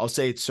anybody. I'll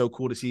say it's so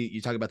cool to see you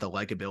talk about the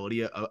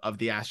likability of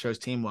the Astros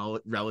team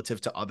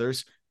relative to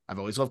others. I've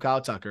always loved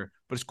Kyle Tucker,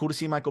 but it's cool to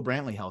see Michael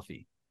Brantley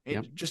healthy.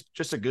 Yep.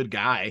 Just a good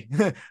guy,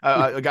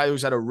 a guy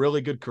who's had a really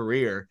good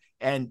career.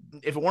 And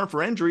if it weren't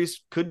for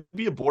injuries, could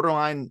be a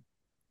borderline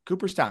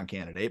Cooperstown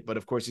candidate. But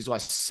of course, he's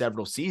lost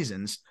several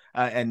seasons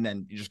and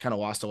then you just kind of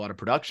lost a lot of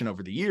production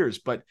over the years.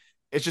 But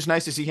it's just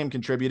nice to see him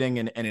contributing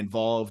and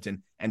involved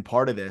and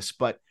part of this.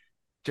 But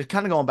just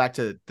kind of going back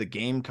to the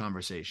game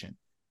conversation,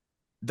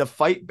 the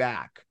fight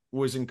back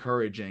was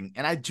encouraging.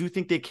 And I do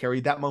think they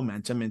carried that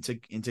momentum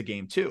into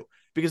game two,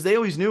 because they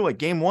always knew like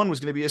game one was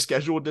going to be a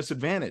scheduled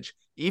disadvantage.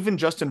 Even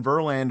Justin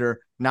Verlander,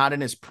 not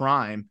in his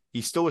prime,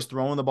 he still was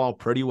throwing the ball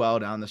pretty well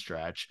down the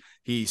stretch.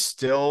 He's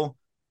still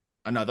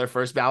another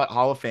first ballot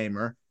Hall of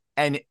Famer.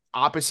 And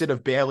opposite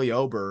of Bailey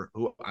Ober,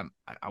 who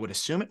I would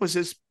assume it was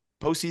his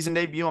postseason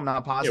debut. I'm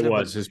not positive. It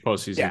was his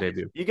postseason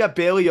debut. You got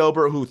Bailey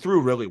Ober, who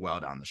threw really well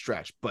down the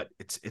stretch, but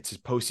it's his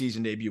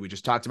postseason debut. We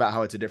just talked about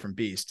how it's a different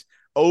beast.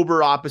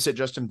 Ober opposite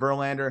Justin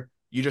Verlander.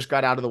 You just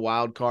got out of the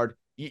wild card.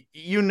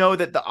 You know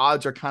that the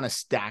odds are kind of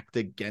stacked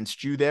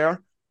against you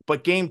there.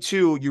 But game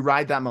two, you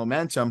ride that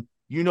momentum.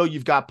 You know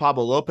you've got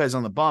Pablo Lopez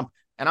on the bump.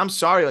 And I'm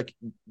sorry, like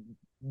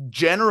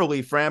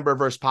generally Framber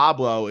versus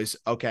Pablo is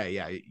okay.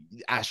 Yeah,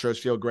 Astros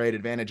feel great,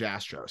 advantage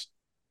Astros.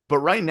 But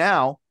right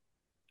now,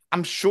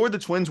 I'm sure the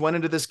Twins went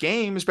into this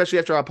game, especially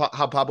after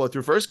how Pablo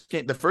threw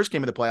the first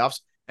game of the playoffs,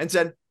 and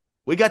said,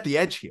 we got the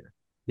edge here.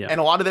 Yeah. And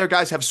a lot of their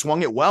guys have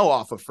swung it well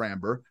off of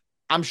Framber.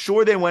 I'm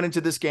sure they went into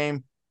this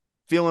game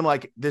feeling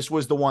like this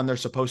was the one they're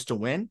supposed to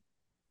win.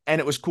 And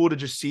it was cool to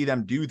just see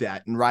them do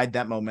that and ride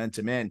that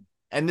momentum in.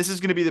 And this is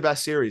going to be the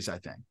best series, I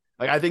think.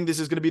 Like, I think this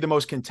is going to be the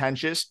most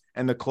contentious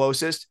and the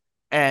closest.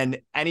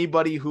 And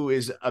anybody who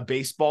is a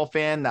baseball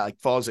fan that like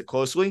follows it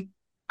closely,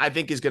 I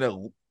think is going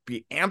to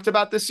be amped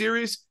about this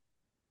series.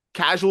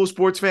 Casual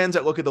sports fans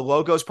that look at the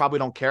logos probably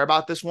don't care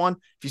about this one.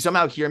 If you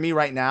somehow hear me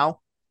right now,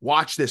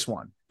 watch this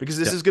one, because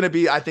this is going to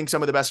be, I think,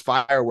 some of the best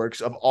fireworks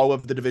of all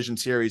of the division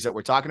series that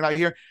we're talking about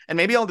here. And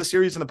maybe all the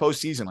series in the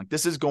postseason. Like,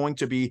 this is going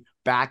to be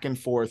back and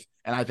forth.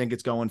 And I think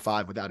it's going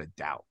 5 without a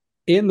doubt.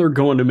 And they're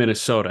going to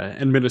Minnesota,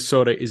 and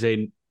Minnesota is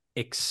an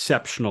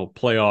exceptional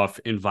playoff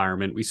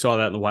environment. We saw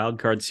that in the wild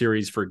card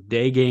series for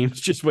day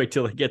games. Just wait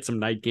till they get some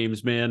night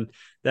games, man.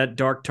 That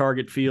dark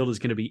target field is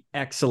going to be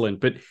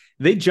excellent. But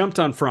they jumped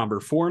on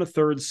Framber, 4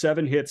 1/3,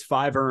 7 hits,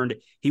 5 earned.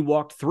 He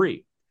walked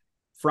 3.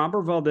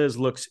 Framber Valdez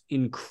looks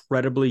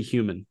incredibly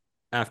human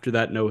after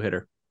that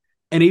no-hitter.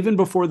 And even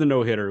before the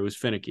no-hitter, it was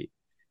finicky.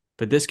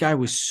 But this guy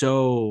was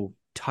so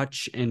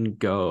touch and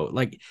go.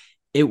 Like,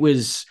 it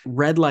was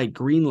red light,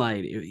 green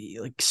light,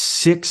 like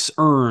 6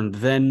 earned,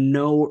 then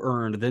no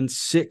earned, then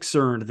 6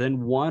 earned,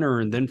 then 1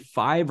 earned, then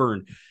 5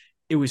 earned.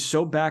 It was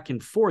so back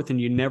and forth,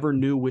 and you never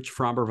knew which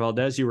Framber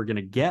Valdez you were going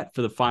to get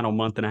for the final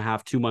month and a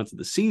half, 2 months of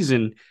the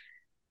season.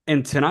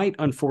 And tonight,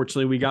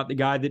 unfortunately, we got the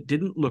guy that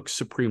didn't look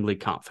supremely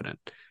confident.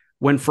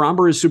 When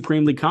Framber is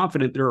supremely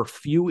confident, there are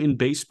few in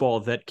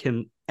baseball that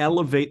can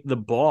elevate the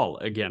ball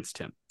against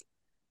him.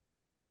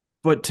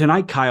 But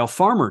tonight, Kyle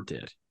Farmer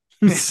did.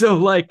 So,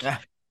 like,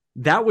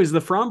 that was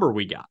the Framber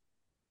we got.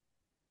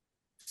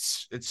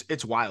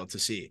 It's wild to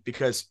see,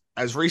 because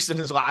as recent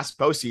as last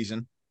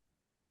postseason,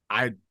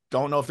 I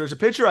don't know if there's a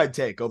pitcher I'd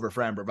take over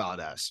Framber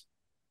Valdez,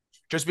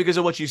 just because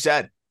of what you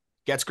said.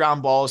 Gets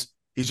ground balls.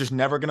 He's just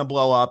never going to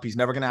blow up. He's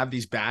never going to have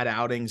these bad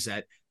outings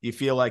that you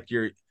feel like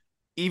you're,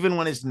 even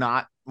when he's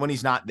not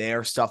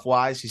there stuff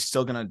wise, he's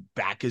still going to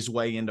back his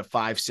way into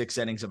 5-6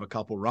 innings of a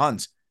couple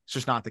runs. It's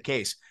just not the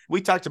case.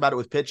 We talked about it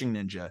with Pitching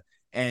Ninja.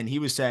 And he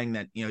was saying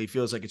that, he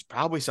feels like it's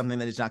probably something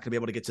that he's not going to be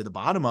able to get to the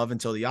bottom of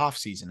until the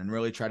offseason and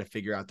really try to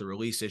figure out the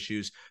release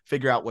issues,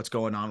 figure out what's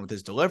going on with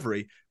his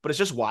delivery. But it's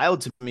just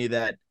wild to me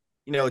that,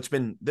 it's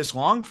been this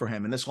long for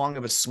him and this long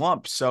of a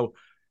slump. So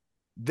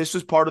this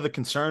was part of the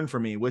concern for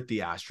me with the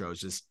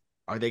Astros is,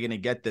 are they going to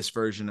get this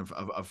version of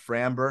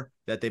Framber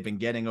that they've been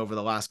getting over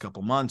the last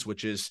couple months,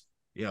 which is,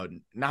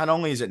 not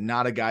only is it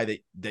not a guy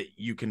that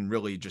you can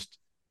really just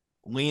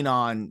lean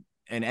on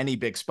in any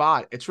big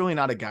spot, it's really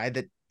not a guy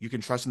that you can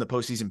trust in the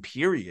postseason,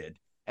 period.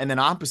 And then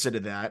opposite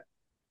of that,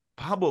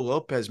 Pablo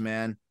Lopez,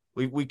 man,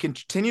 we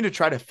continue to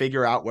try to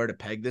figure out where to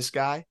peg this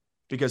guy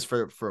because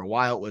for a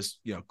while it was,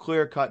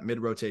 clear-cut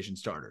mid-rotation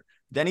starter.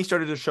 Then he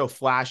started to show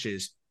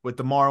flashes with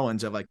the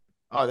Marlins of like,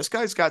 oh, this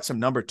guy's got some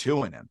number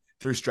 2 in him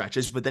through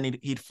stretches, but then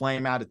he'd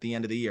flame out at the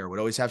end of the year, would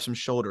always have some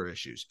shoulder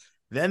issues.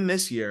 Then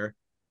this year,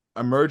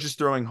 emerges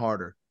throwing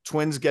harder.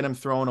 Twins get him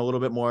throwing a little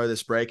bit more of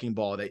this breaking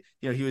ball.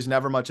 He was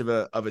never much of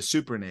a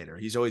supernator.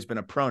 He's always been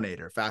a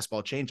pronator,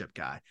 fastball changeup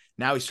guy.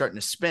 Now he's starting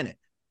to spin it.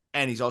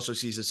 And he's also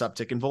sees this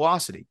uptick in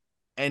velocity.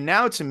 And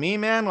now to me,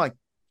 man, like,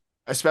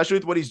 especially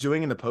with what he's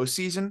doing in the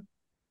postseason,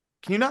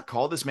 can you not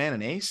call this man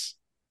an ace?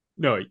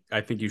 No, I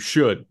think you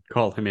should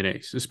call him an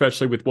ace,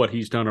 especially with what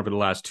he's done over the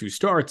last 2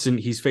 starts. And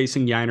he's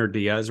facing Yainer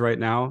Diaz right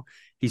now.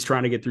 He's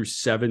trying to get through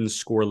 7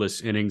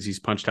 scoreless innings. He's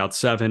punched out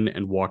 7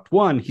 and walked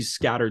 1. He's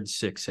scattered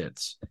 6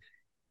 hits.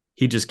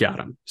 He just got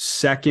him.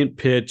 Second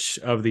pitch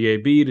of the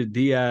AB to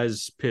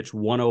Diaz, pitch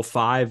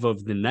 105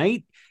 of the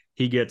night.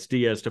 He gets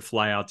Diaz to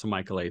fly out to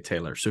Michael A.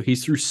 Taylor. So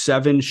he's through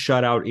 7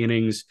 shutout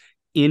innings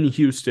in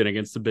Houston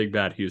against the big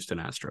bad Houston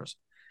Astros.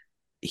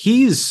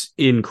 He's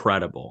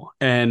incredible.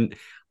 And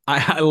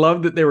I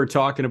love that they were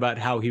talking about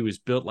how he was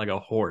built like a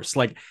horse.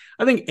 Like,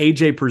 I think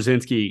AJ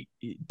Pierzynski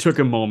took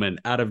a moment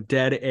out of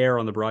dead air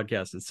on the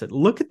broadcast and said,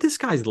 look at this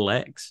guy's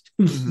legs.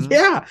 Mm-hmm.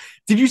 Yeah.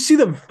 Did you see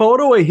the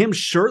photo of him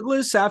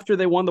shirtless after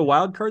they won the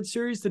wild card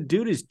series? The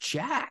dude is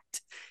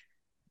jacked.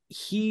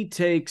 He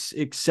takes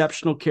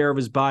exceptional care of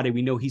his body.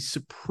 We know he's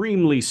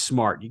supremely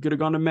smart. You could have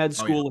gone to med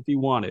school if he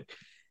wanted.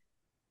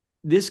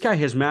 This guy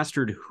has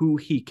mastered who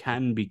he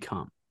can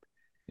become.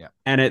 Yeah.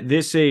 And at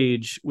this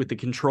age, with the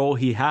control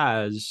he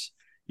has,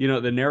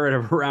 the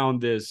narrative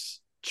around this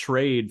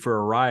trade for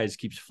a rise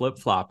keeps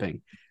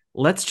flip-flopping.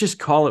 Let's just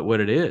call it what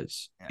it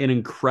is. Yeah. An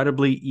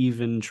incredibly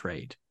even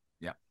trade.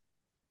 Yeah.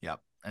 Yeah.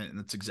 And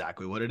that's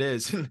exactly what it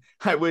is. And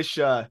I wish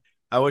the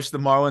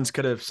Marlins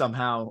could have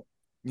somehow,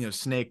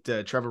 snaked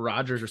Trevor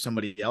Rogers or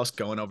somebody else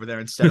going over there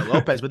instead of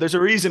Lopez. But there's a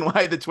reason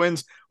why the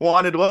Twins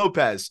wanted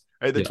Lopez.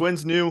 Right? The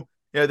Twins knew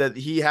that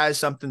he has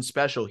something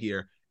special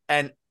here.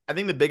 And I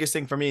think the biggest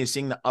thing for me is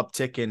seeing the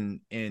uptick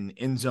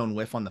in zone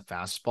whiff on the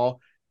fastball.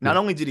 Not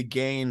only did he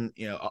gain,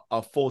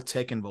 a full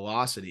tick in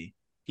velocity,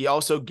 he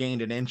also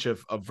gained an inch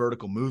of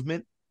vertical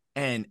movement.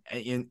 And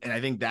I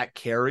think that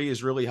carry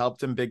has really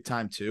helped him big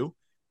time too.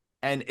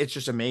 And it's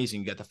just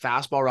amazing. You got the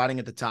fastball riding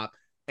at the top.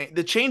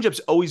 The changeup's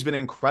always been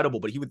incredible,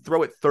 but he would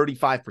throw it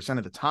 35%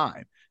 of the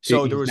time.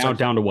 So there was now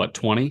down to what,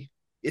 20?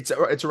 It's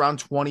around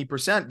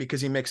 20%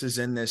 because he mixes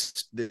in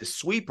this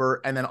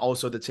sweeper and then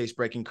also the taste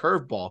breaking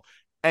curveball.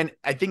 And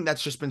I think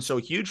that's just been so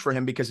huge for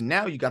him because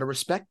now you got to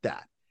respect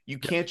that. You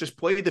can't just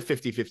play the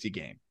 50-50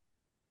 game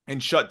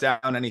and shut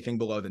down anything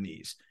below the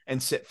knees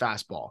and sit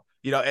fastball.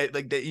 You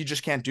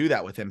just can't do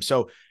that with him.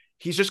 So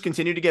he's just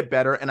continued to get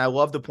better. And I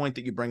love the point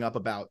that you bring up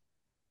about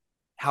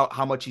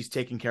how much he's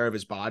taking care of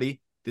his body.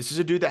 This is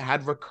a dude that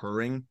had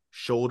recurring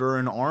shoulder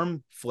and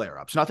arm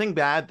flare-ups. Nothing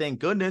bad, thank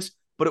goodness,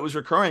 but it was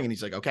recurring. And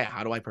he's like, okay,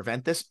 how do I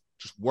prevent this?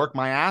 Just work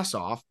my ass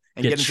off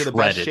and get into the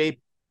best shape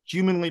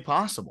humanly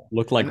possible.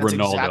 Look like that's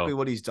Ronaldo. Exactly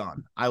what he's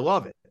done. I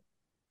love it.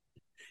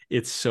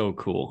 It's so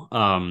cool.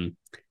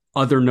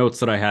 Other notes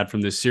that I had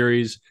from this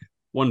series,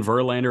 one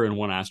Verlander and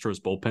one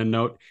Astros bullpen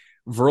note.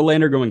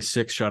 Verlander going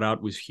 6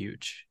 shutout was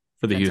huge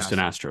for the Houston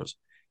Astros.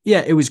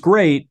 Yeah, it was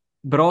great,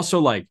 but also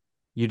like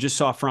you just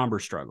saw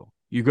Framber struggle.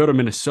 You go to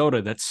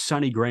Minnesota, that's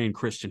Sonny Gray and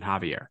Christian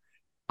Javier.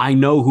 I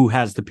know who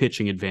has the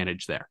pitching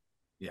advantage there.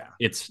 Yeah.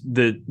 It's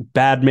the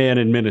bad man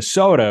in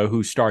Minnesota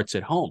who starts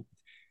at home.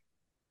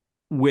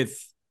 With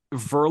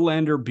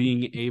Verlander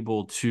being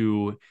able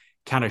to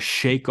kind of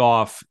shake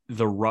off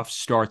the rough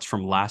starts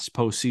from last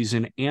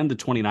postseason and the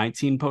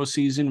 2019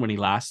 postseason when he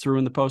last threw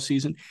in the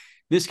postseason.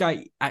 This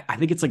guy, I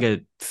think it's like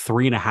a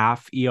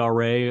 3.5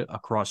 ERA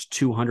across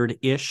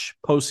 200-ish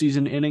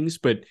postseason innings,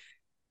 but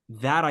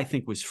that I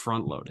think was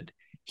front-loaded.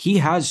 He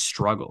has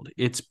struggled.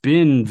 It's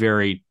been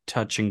very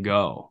touch and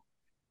go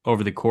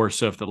over the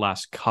course of the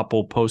last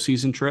couple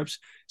postseason trips.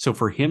 So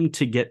for him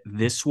to get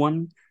this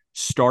one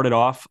started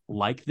off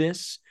like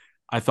this,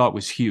 I thought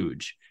was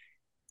huge.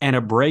 And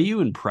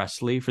Abreu and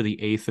Presley for the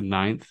 8th and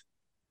 9th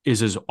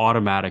is as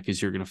automatic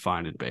as you're going to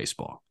find in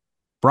baseball.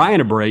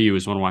 Brian Abreu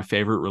is one of my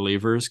favorite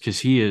relievers because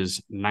he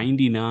is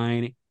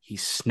 99. He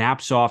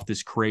snaps off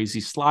this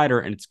crazy slider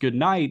and it's good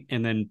night.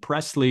 And then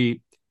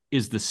Presley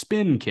is the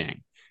spin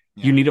king.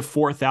 Yeah. You need a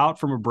 4th out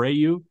from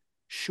Abreu?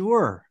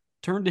 Sure.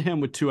 Turn to him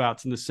with 2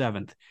 outs in the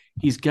 7th.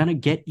 He's going to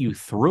get you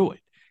through it.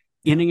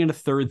 Inning and a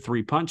third,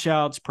 3 punch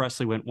outs.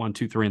 Presley went 1,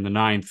 2, 3 in the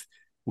 9th.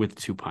 with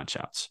 2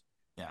 punch-outs.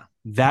 Yeah.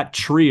 That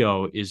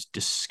trio is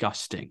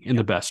disgusting in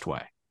the best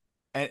way.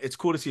 And it's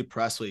cool to see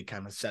Presley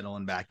kind of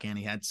settling back in.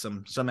 He had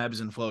some ebbs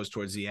and flows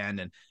towards the end.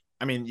 And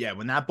I mean, yeah,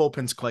 when that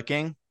bullpen's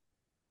clicking,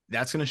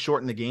 that's going to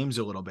shorten the games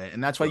a little bit.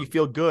 And that's why you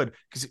feel good,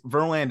 because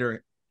Verlander,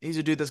 he's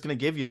a dude that's going to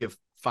give you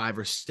 5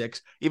 or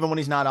 6. Even when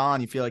he's not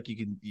on, you feel like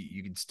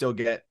you can still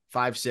get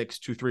 5, 6,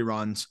 2, 3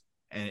 runs,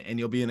 and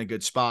you'll be in a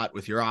good spot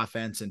with your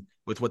offense and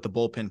with what the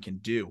bullpen can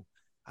do.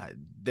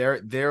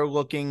 They're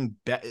looking.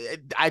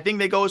 I think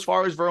they go as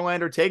far as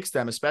Verlander takes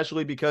them,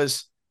 especially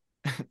because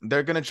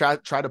they're going to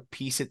try to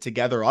piece it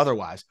together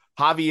otherwise.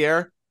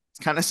 Javier, it's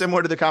kind of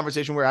similar to the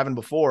conversation we were having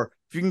before.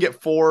 If you can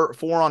get 4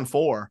 on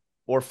 4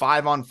 or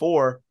 5 on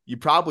 4, you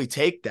probably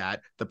take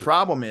that. The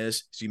problem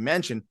is, as you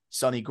mentioned,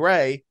 Sonny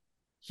Gray,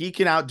 he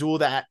can outduel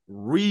that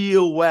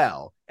real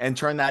well and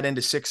turn that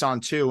into 6 on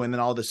 2. And then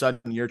all of a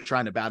sudden you're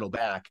trying to battle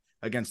back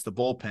against the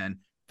bullpen.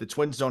 The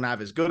Twins don't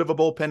have as good of a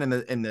bullpen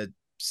in the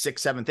 6th,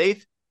 7th,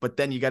 8th, but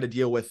then you got to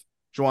deal with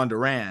Joan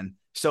Duran.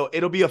 So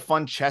it'll be a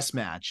fun chess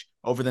match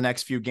over the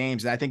next few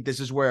games. And I think this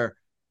is where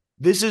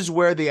the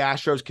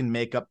Astros can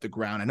make up the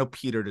ground. I know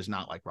Peter does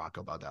not like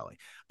Rocco Baldelli,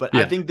 but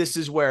I think this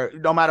is where,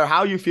 no matter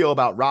how you feel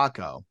about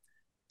Rocco,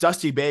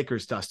 Dusty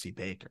Baker's Dusty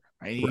Baker,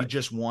 right? He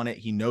just won it.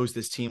 He knows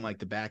this team like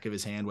the back of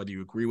his hand, whether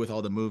you agree with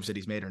all the moves that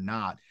he's made or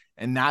not.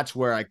 And that's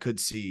where I could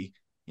see,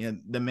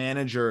 the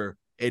manager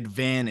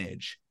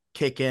advantage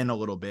kick in a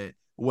little bit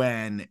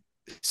when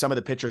some of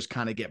the pitchers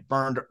kind of get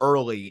burned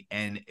early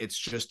and it's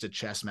just a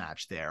chess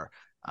match there.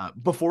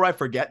 Before I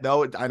forget,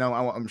 though,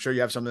 I'm sure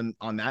you have something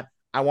on that.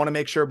 I want to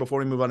make sure before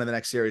we move on to the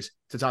next series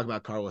to talk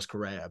about Carlos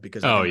Correa,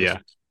 because this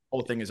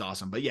whole thing is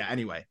awesome. But yeah,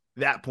 anyway,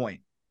 that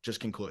point just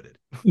concluded.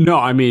 No,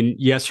 I mean,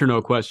 yes or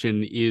no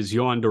question, is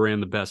Yohan Duran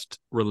the best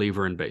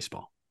reliever in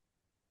baseball?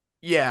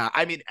 Yeah,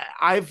 I mean,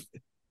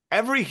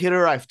 every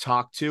hitter I've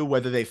talked to,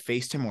 whether they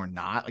faced him or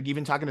not, like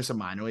even talking to some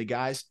minor league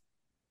guys,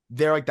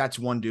 they're like, that's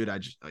one dude I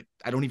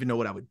don't even know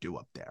what I would do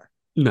up there.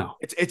 No.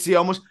 It's the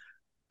almost,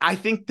 I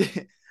think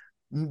the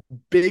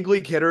big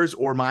league hitters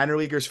or minor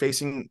leaguers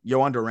facing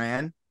Yohan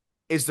Duran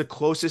is the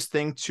closest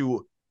thing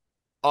to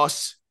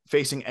us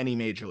facing any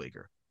major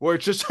leaguer, where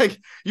it's just like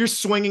you're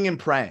swinging and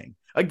praying.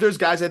 Like there's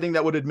guys I think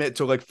that would admit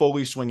to like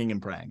fully swinging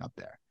and praying up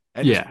there.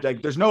 And just,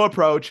 like there's no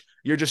approach.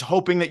 You're just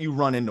hoping that you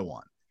run into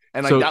one.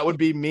 And like that would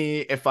be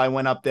me if I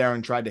went up there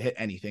and tried to hit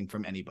anything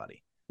from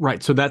anybody.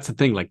 Right. So that's the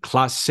thing. Like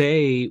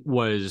Clase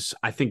was,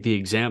 I think, the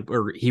example,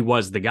 or he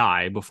was the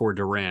guy before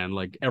Duran.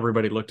 Like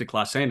everybody looked at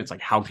Clase and it's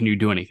like, how can you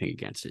do anything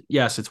against it?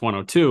 Yes, it's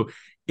 102.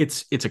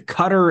 It's a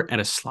cutter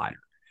and a slider.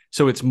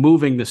 So it's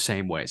moving the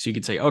same way. So you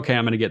could say, okay,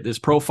 I'm going to get this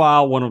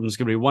profile. One of them is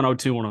going to be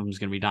 102. One of them is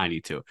going to be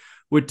 92.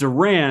 With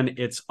Duran,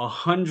 it's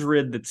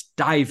 100 that's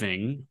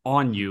diving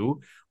on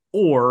you,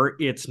 or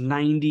it's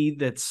 90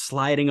 that's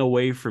sliding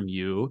away from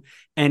you.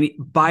 And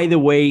by the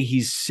way,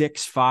 he's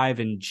 6'5"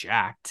 and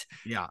jacked.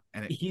 Yeah.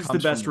 And he's the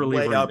best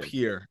reliever way up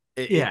here.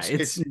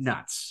 It's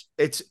nuts.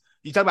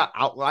 You talk about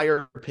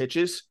outlier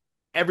pitches.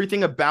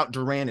 Everything about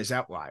Duran is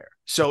outlier.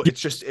 So it's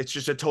just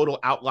a total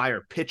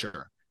outlier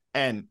pitcher.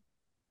 And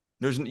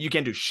you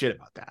can't do shit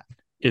about that.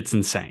 It's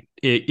insane.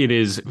 It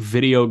is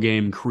video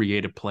game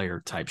creative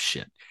player type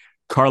shit.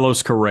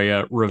 Carlos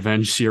Correa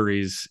revenge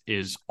series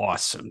is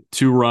awesome.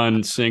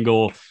 2-run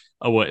single,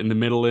 in the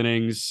middle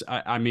innings.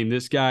 I mean,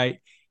 this guy,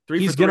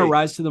 he's going to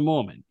rise to the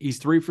moment. He's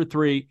 3 for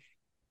 3.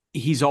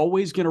 He's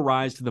always going to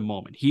rise to the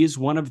moment. He is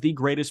one of the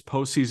greatest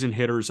postseason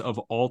hitters of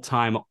all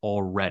time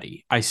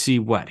already. I see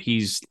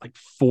he's like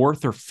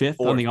 4th or 5th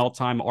on the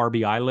all-time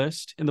RBI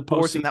list in the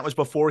postseason. And that was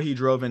before he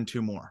drove in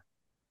 2 more.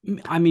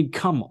 I mean,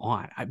 come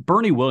on.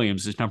 Bernie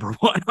Williams is number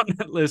 1 on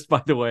that list,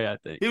 by the way, I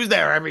think. He was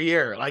there every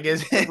year. Like,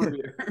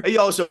 he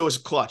also was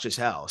clutch as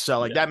hell.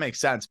 So, that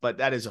makes sense, but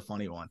that is a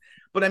funny one.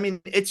 But, I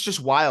mean, it's just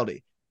wild.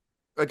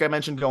 Like I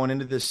mentioned, going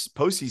into this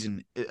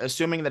postseason,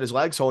 assuming that his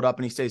legs hold up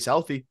and he stays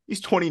healthy,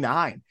 he's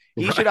 29.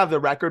 He should have the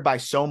record by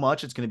so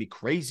much. It's going to be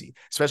crazy,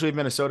 especially if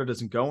Minnesota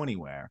doesn't go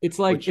anywhere. It's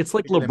like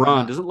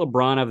LeBron. Doesn't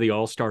LeBron have the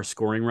all-star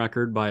scoring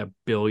record by 1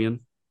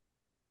 billion?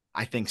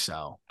 I think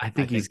so. I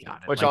think he's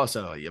got it. Which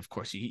also, of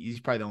course,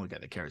 he's probably the only guy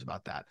that cares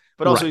about that.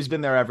 But also, he's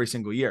been there every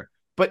single year.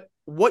 But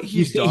what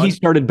he's done... He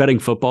started betting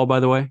football, by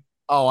the way?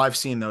 Oh, I've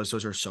seen those.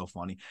 Those are so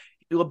funny.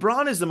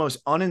 LeBron is the most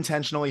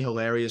unintentionally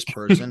hilarious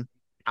person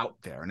out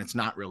there, and it's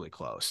not really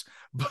close.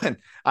 But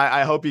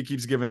I hope he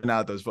keeps giving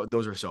out those.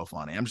 Those are so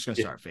funny. I'm just going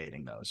to start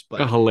fading those.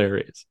 But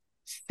hilarious.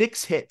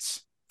 6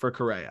 hits for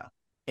Correa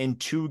in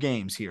 2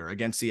 games here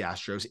against the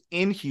Astros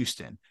in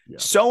Houston. Yeah.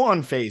 So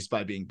unfazed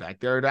by being back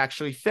there, it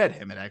actually fed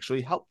him. It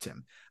actually helped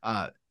him.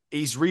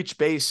 He's reached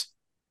base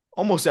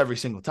almost every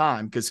single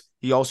time because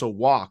he also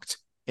walked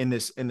in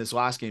this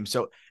last game.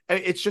 So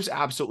it's just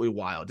absolutely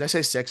wild. Did I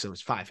say 6? It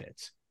was 5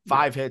 hits.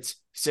 5 hits,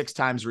 6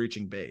 times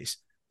reaching base.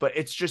 But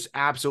it's just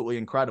absolutely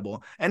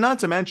incredible. And not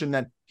to mention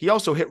that he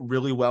also hit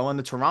really well in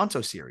the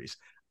Toronto series.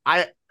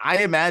 I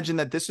imagine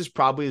that this is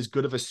probably as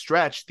good of a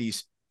stretch,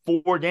 these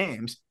 4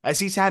 games, as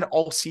he's had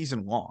all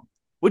season long,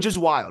 which is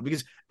wild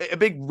because a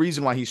big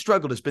reason why he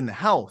struggled has been the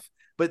health.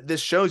 But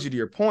this shows you, to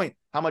your point,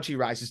 how much he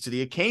rises to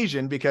the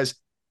occasion, because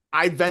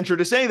I'd venture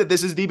to say that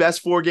this is the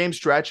best 4-game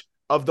stretch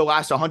of the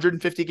last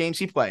 150 games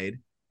he played,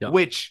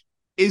 which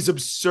is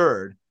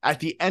absurd at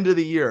the end of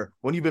the year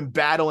when you've been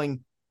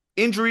battling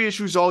injury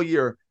issues all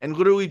year and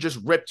literally just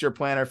ripped your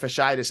plantar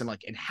fasciitis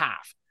in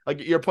half. Like,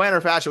 your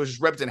plantar fascia was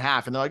just ripped in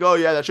half, and they're like, oh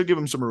yeah, that should give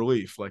him some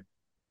relief. Like,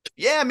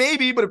 yeah,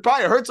 maybe, but it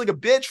probably hurts like a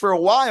bitch for a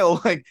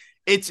while. Like,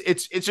 it's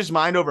just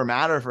mind over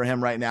matter for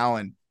him right now.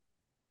 And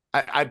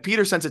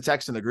Peter sent a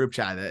text in the group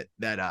chat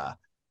that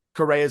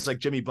Correa is like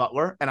Jimmy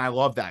Butler, and I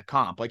love that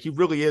comp. Like, he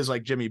really is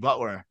like Jimmy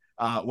Butler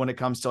when it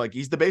comes to, like,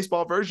 he's the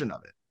baseball version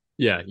of it.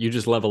 Yeah, you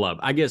just level up.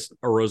 I guess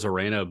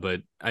Arozarena,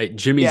 but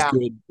Jimmy's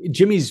good.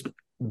 Jimmy's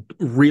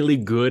really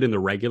good in the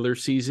regular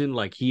season.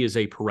 Like, he is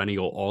a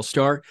perennial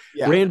all-star.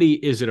 Yeah.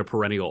 Randy isn't a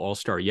perennial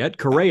all-star yet.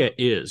 Correa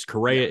is.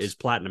 Correa is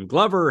platinum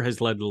glover,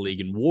 has led the league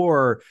in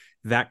WAR,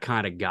 that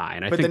kind of guy.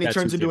 And I think then he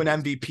turns into an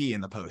MVP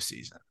in the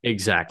postseason.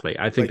 Exactly.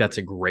 I think that's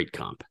a great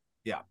comp.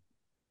 Yeah.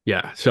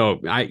 Yeah. So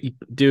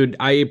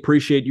I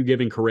appreciate you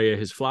giving Correa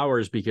his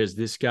flowers, because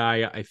this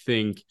guy, I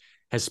think,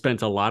 has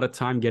spent a lot of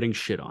time getting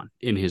shit on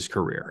in his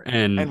career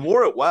and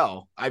wore it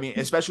well. I mean,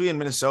 especially in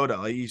Minnesota,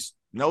 like, he's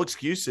no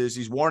excuses.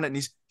 He's worn it, and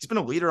he's been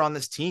a leader on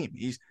this team.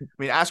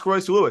 Ask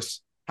Royce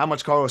Lewis how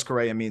much Carlos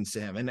Correa means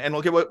to him, and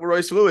look at what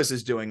Royce Lewis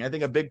is doing. I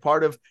think a big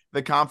part of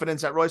the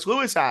confidence that Royce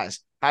Lewis has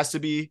to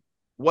be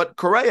what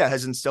Correa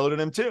has instilled in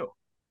him too.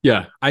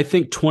 Yeah, I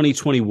think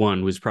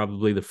 2021 was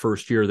probably the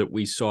first year that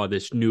we saw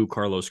this new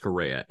Carlos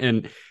Correa,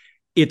 and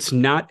it's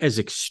not as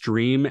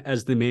extreme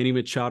as the Manny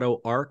Machado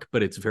arc,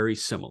 but it's very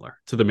similar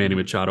to the Manny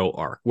Machado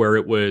arc, where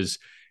it was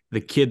the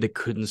kid that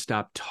couldn't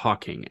stop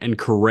talking. And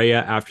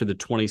Correa, after the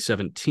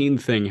 2017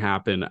 thing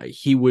happened,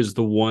 he was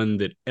the one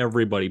that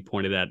everybody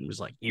pointed at and was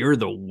like, you're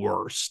the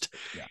worst.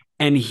 Yeah.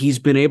 And he's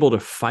been able to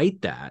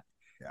fight that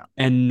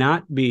and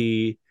not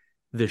be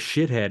the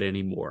shithead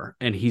anymore.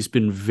 And he's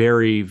been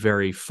very,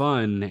 very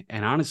fun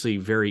and honestly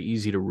very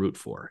easy to root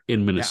for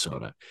in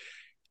Minnesota. Yeah.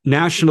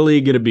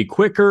 Nationally, going to be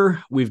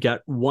quicker. We've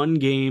got one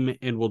game,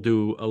 and we'll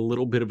do a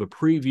little bit of a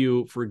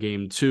preview for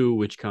game 2,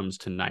 which comes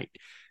tonight.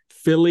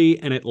 Philly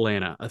and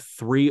Atlanta, a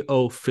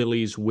 3-0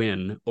 Phillies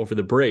win over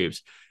the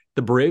Braves.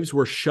 The Braves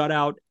were shut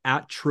out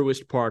at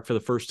Truist Park for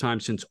the first time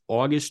since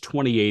August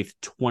 28th,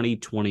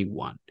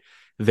 2021.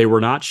 They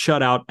were not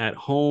shut out at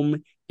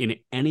home in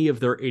any of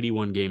their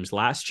 81 games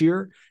last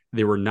year.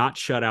 They were not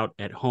shut out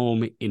at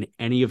home in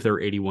any of their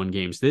 81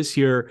 games this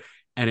year.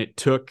 And it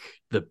took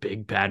the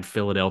big bad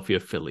Philadelphia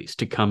Phillies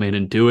to come in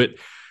and do it.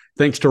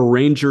 Thanks to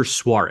Ranger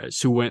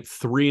Suarez, who went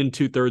 3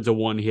 2/3 a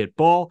one-hit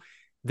ball.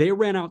 They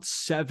ran out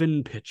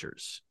 7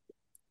 pitchers.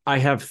 I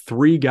have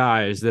 3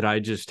 guys that I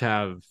just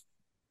have: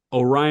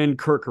 Orion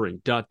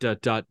Kerkering, ...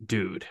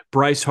 dude.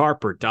 Bryce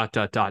Harper, ...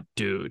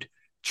 dude.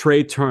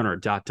 Trey Turner, ...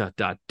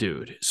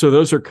 dude. So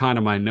those are kind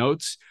of my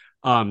notes.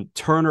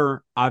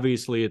 Turner,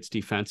 obviously, it's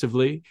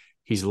defensively.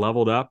 He's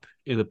leveled up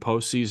in the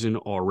postseason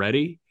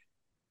already.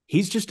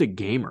 He's just a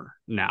gamer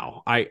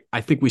now. I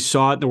think we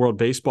saw it in the World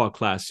Baseball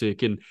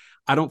Classic, and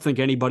I don't think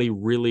anybody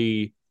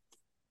really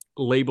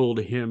labeled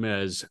him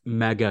as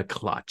mega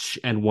clutch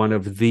and one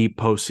of the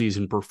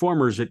postseason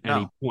performers at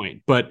any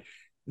point. But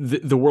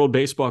the World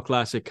Baseball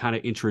Classic kind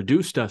of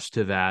introduced us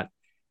to that.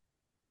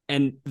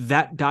 And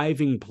that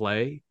diving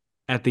play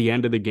at the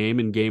end of the game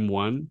in game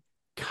 1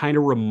 kind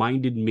of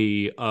reminded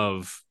me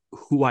of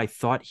who I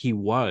thought he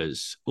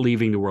was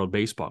leaving the World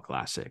Baseball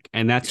Classic.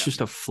 And that's just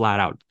a flat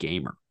out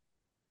gamer.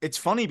 It's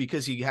funny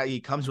because he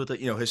comes with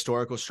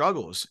historical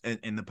struggles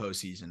in the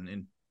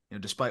postseason,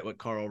 and despite what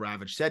Carl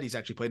Ravitch said, he's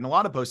actually played in a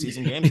lot of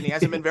postseason games, and he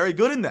hasn't been very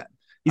good in them.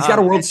 He's got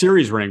a World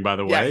Series ring, by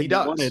the way. Yeah, he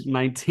does. He won it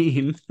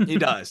 19. He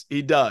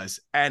does,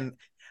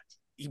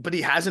 but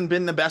he hasn't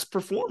been the best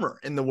performer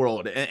in the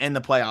world in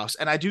the playoffs.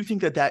 And I do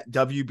think that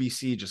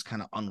WBC just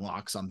kind of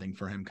unlocks something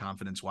for him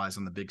confidence wise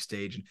on the big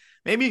stage. And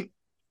maybe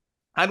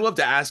I'd love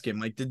to ask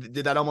him, like, did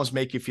that almost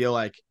make you feel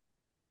like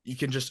you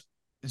can just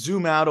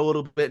zoom out a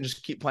little bit and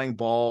just keep playing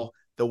ball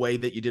the way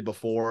that you did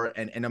before,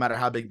 and no matter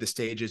how big the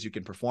stage is, you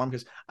can perform?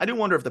 Because I do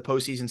wonder if the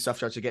postseason stuff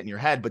starts to get in your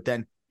head, but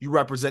then you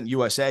represent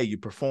USA, you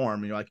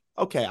perform, and you're like,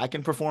 okay, I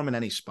can perform in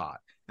any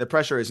spot. The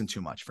pressure isn't too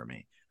much for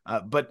me.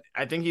 But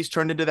I think he's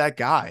turned into that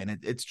guy, and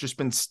it's just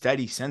been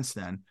steady since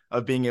then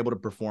of being able to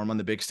perform on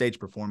the big stage,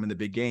 perform in the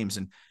big games,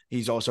 and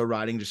he's also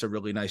riding just a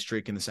really nice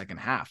streak in the second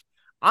half.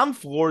 I'm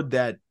floored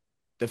that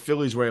the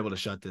Phillies were able to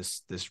shut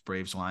this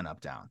Braves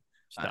lineup down.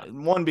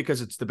 One, because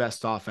it's the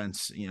best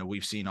offense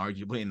we've seen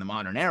arguably in the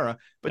modern era,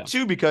 but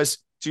 2, because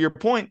to your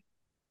point,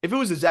 if it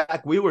was a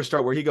Zach Wheeler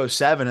start where he goes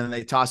 7 and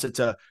they toss it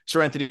to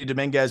Sir Anthony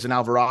Dominguez and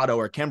Alvarado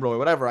or Kimbrel or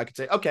whatever, I could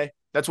say, okay,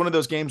 that's one of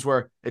those games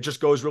where it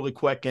just goes really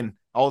quick and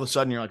all of a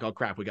sudden you're like, oh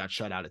crap, we got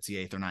shut out. It's the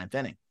 8th or 9th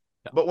inning.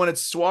 Yeah. But when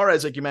it's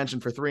Suarez, like you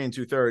mentioned, for 3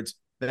 2/3,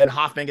 then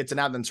Hoffman gets an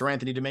out, then Sir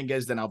Anthony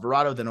Dominguez, then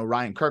Alvarado, then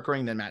Orion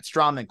Kerkering, then Matt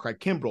Strahm, then Craig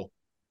Kimbrel,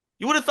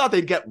 you would have thought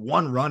they'd get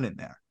 1 run in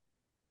there,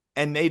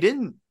 and they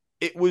didn't.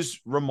 It was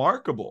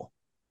remarkable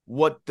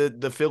what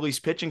the Phillies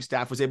pitching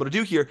staff was able to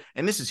do here.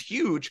 And this is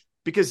huge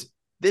because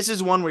this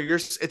is one where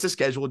it's a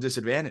schedule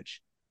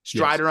disadvantage.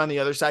 Strider on the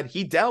other side,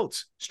 he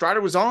dealt.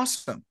 Strider was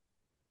awesome.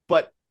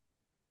 But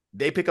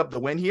they pick up the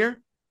win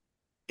here.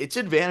 It's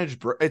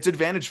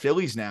advantage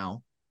Phillies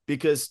now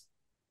because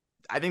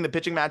I think the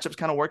pitching matchup's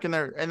kind of working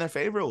in their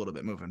favor a little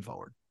bit moving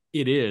forward.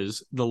 It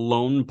is. The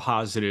lone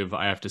positive,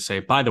 I have to say,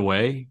 by the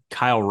way,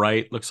 Kyle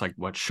Wright looks like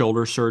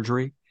shoulder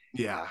surgery.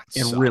 Yeah,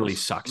 it really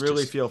sucks.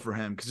 Really feel for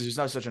him because he's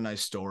not such a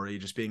nice story.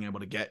 Just being able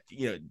to get,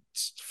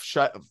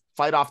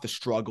 fight off the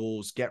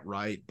struggles, get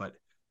right. But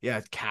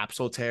yeah,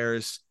 capsule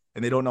tears,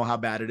 and they don't know how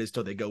bad it is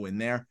till they go in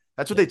there.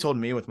 That's what they told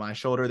me with my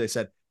shoulder. They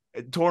said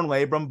torn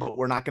labrum, but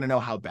we're not going to know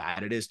how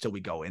bad it is till we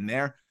go in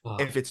there.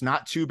 If it's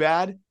not too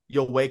bad,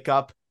 you'll wake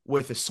up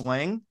with a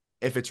sling.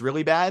 If it's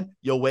really bad,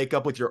 you'll wake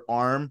up with your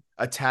arm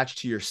attached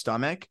to your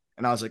stomach.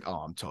 And I was like, oh,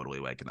 I'm totally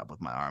waking up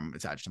with my arm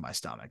attached to my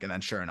stomach. And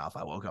then sure enough,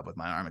 I woke up with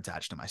my arm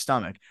attached to my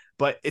stomach.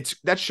 But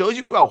that shows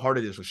you how hard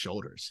it is with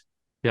shoulders.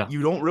 Yeah.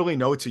 You don't really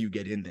know till you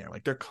get in there.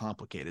 Like, they're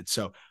complicated.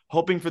 So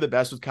hoping for the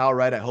best with Kyle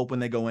Wright. I hope when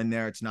they go in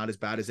there, it's not as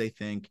bad as they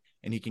think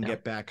and he can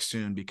get back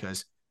soon,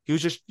 because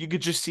you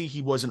could just see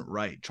he wasn't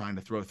right trying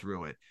to throw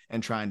through it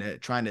and trying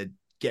to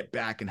get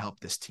back and help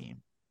this team.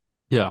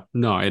 Yeah,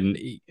 no. And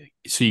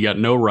so you got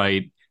no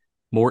Wright.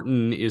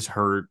 Morton is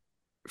hurt.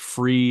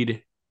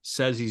 Fried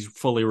says he's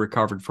fully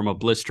recovered from a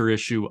blister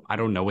issue. I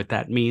don't know what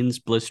that means.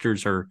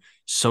 Blisters are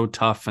so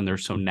tough and they're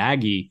so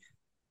naggy.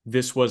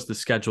 This was the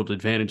scheduled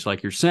advantage,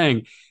 like you're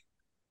saying.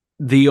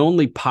 The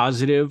only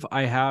positive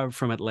I have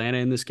from Atlanta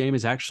in this game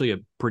is actually a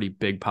pretty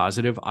big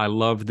positive. I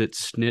love that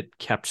Snit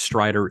kept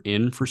Strider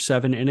in for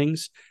 7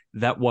 innings.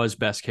 That was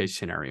best case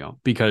scenario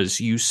because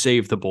you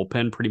save the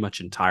bullpen pretty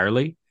much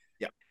entirely.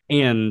 Yeah.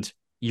 And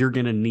you're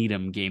going to need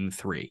him game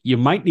 3. You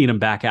might need him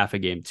back half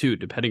of game 2,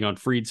 depending on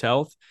Fried's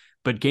health.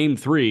 But game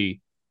 3,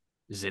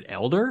 is it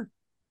Elder?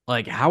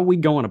 Like, how are we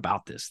going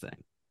about this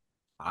thing?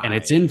 And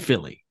it's in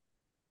Philly.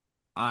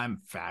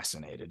 I'm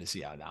fascinated to see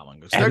how that one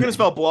goes. They're going to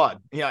smell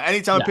blood.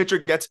 Anytime a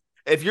pitcher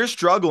if you're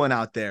struggling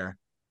out there,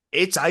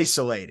 it's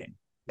isolating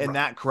in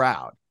that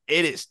crowd.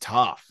 It is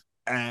tough.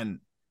 And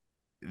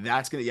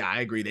that's going to,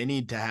 I agree. They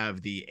need to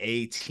have the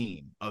A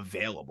team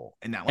available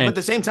in that one. But at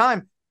the same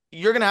time,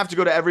 you're going to have to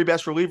go to every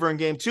best reliever in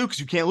game 2 because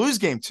you can't lose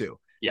game 2.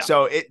 Yeah.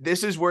 So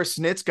this is where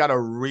Snit's got a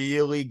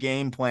really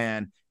game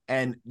plan.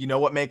 And you know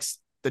what makes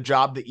the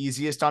job the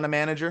easiest on a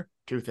manager?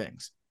 2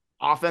 things.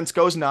 Offense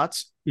goes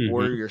nuts,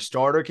 or your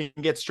starter can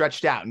get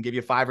stretched out and give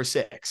you 5 or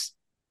 6.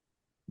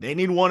 They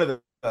need one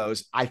of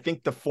those. I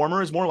think the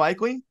former is more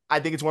likely. I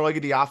think it's more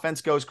likely the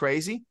offense goes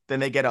crazy than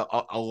they get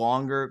a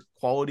longer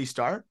quality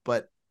start,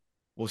 but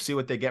we'll see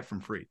what they get from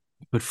Fried.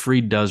 But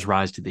Fried does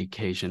rise to the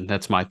occasion.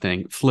 That's my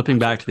thing. Flipping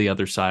back to the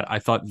other side, I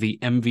thought the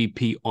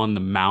MVP on the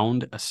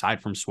mound,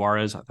 aside from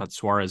Suarez, I thought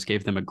Suarez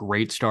gave them a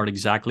great start,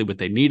 exactly what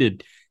they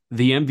needed.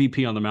 The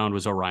MVP on the mound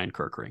was Orion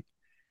Kerkering.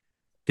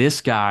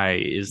 This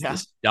guy is the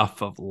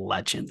stuff of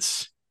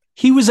legends.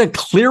 He was a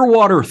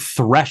Clearwater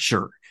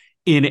Thresher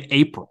in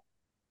April.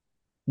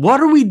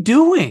 What are we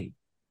doing?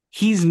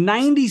 He's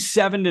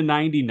 97 to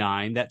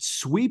 99. That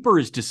sweeper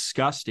is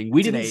disgusting.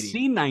 We didn't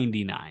see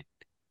 99.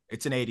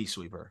 It's an 80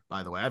 sweeper,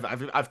 by the way.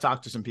 I've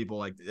talked to some people,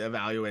 like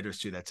evaluators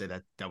too, that say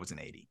that was an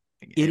 80.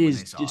 It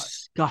is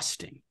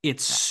disgusting.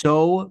 It's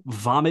so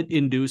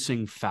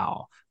vomit-inducing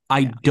foul.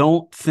 I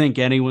don't think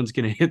anyone's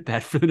going to hit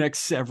that for the next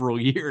several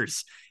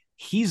years.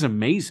 He's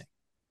amazing.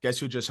 Guess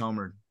who just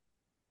homered?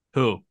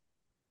 Who?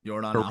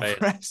 Yordan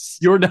Alvarez.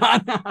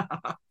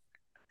 Yordan.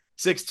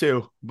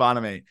 6'2",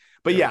 bottom 8.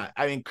 But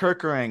I mean,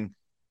 Kerkering,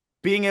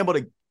 being able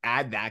to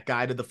add that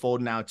guy to the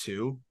fold now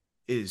too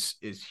is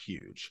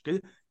huge.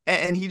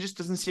 And he just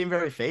doesn't seem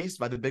very fazed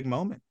by the big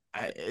moment.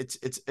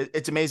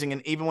 It's amazing.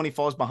 And even when he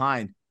falls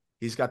behind,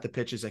 he's got the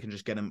pitches that can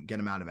just get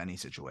him out of any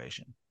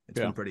situation. It's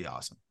been pretty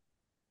awesome.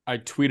 I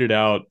tweeted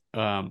out,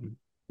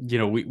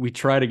 we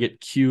try to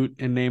get cute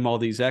and name all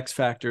these X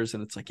factors,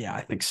 and it's like,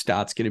 I think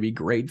Stott's going to be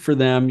great for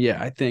them.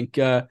 Yeah, I think,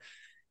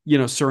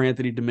 Sir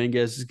Anthony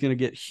Dominguez is going to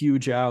get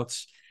huge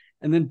outs.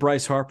 And then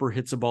Bryce Harper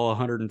hits a ball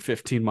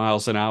 115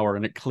 miles an hour,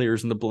 and it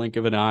clears in the blink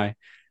of an eye.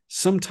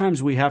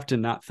 Sometimes we have to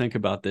not think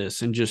about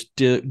this and just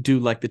do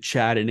like the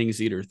Chad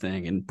innings eater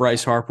thing. And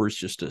Bryce Harper is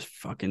just a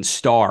fucking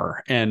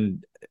star,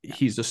 and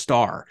he's a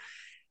star.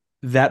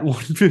 That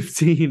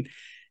 115,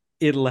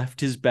 it left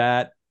his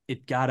bat.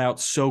 It got out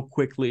so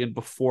quickly. And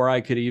before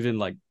I could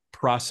even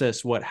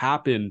process what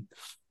happened,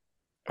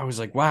 I was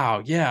like,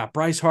 wow,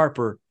 Bryce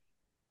Harper,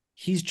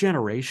 he's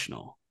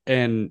generational.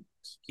 And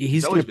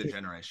he's always been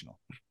generational.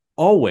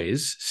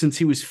 Always, since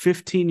he was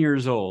 15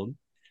 years old.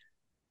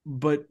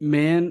 But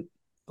man,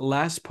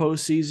 last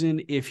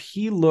postseason, if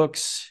he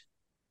looks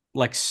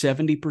like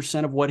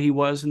 70% of what he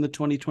was in the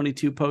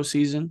 2022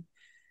 postseason,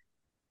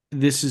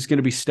 this is going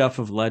to be stuff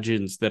of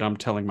legends that I'm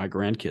telling my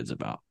grandkids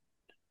about.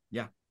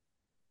 Yeah.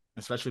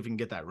 Especially if you can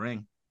get that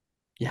ring.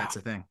 Yeah. That's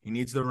the thing. He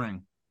needs the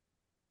ring.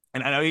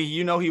 And I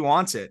know he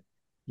wants it.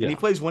 Yeah. And he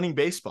plays winning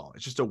baseball.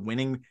 It's just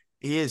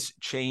he has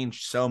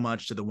changed so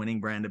much to the winning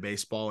brand of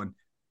baseball. And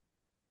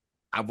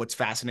what's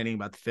fascinating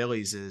about the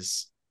Phillies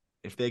is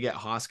if they get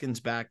Hoskins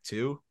back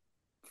too,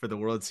 for the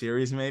World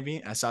Series.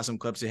 Maybe I saw some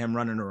clips of him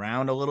running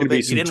around a little Could be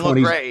bit. He some didn't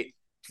 20 look great.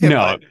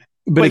 No,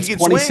 but he it's can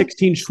swing.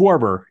 2016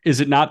 Schwarber.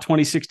 Is it not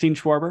 2016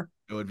 Schwarber?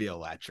 It would be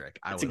electric.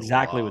 I That's would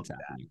exactly love what's that.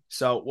 happening.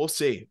 So we'll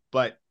see.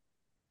 But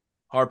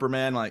Harper,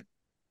 man, like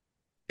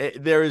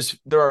there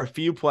are a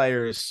few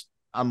players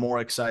I'm more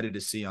excited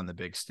to see on the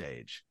big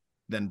stage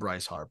than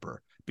Bryce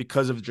Harper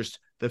because of just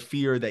the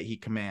fear that he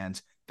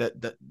commands,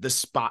 the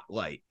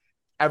spotlight.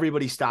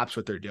 Everybody stops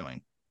what they're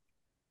doing.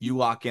 You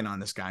lock in on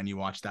this guy and you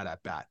watch that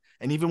at bat.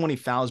 And even when he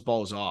fouls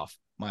balls off,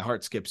 my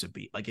heart skips a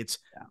beat. Like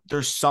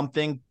there's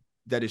something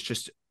that is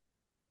just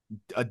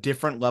a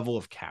different level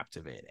of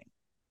captivating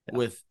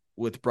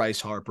with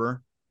Bryce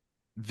Harper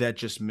that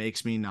just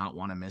makes me not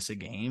want to miss a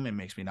game and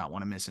makes me not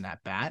want to miss an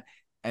at bat.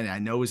 And I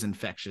know is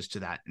infectious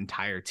to that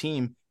entire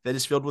team that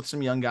is filled with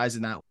some young guys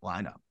in that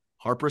lineup.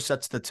 Harper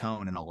sets the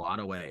tone in a lot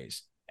of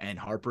ways, and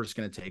Harper's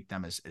going to take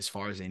them as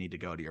far as they need to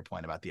go, to your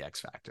point about the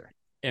X factor.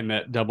 In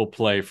that double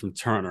play from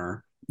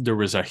Turner, there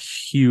was a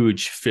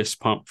huge fist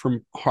pump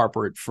from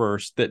Harper at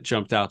first that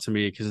jumped out to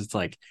me because it's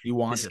like,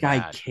 this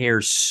guy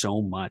cares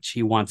so much.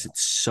 He wants it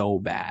so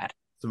bad.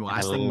 It's the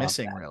last thing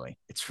missing, really.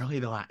 It's really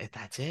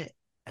that's it.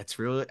 That's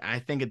really, I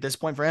think at this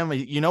point for him,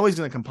 he's going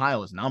to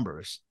compile his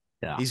numbers.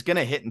 Yeah. He's going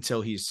to hit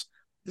until this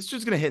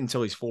dude's going to hit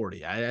until he's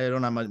 40. I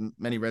don't have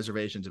many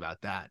reservations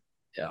about that.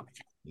 Yeah.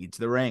 Needs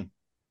the ring.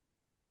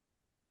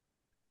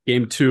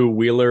 Game 2,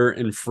 Wheeler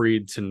and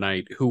Fried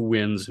tonight. Who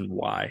wins and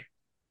why?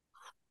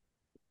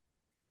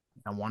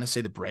 I want to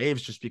say the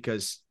Braves just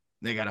because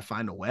they got to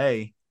find a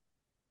way.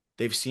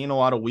 They've seen a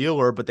lot of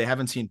Wheeler, but they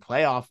haven't seen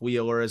playoff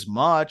Wheeler as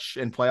much.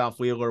 And playoff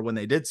Wheeler, when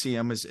they did see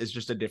him, is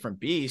just a different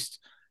beast.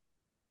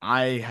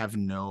 I have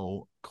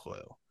no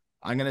clue.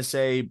 I'm going to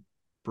say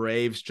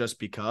Braves just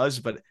because,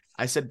 but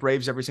I said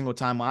Braves every single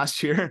time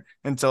last year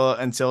until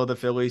the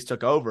Phillies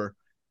took over.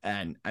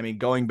 And I mean,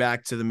 going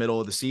back to the middle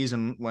of the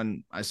season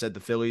when I said the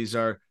Phillies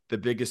are the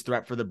biggest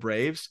threat for the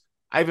Braves,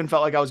 I even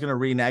felt like I was going to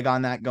renege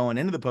on that going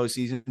into the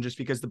postseason just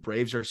because the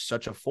Braves are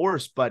such a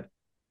force. But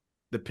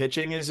the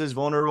pitching is as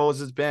vulnerable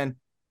as it's been.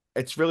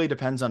 It really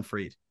depends on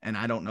Fried. And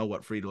I don't know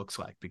what Fried looks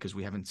like because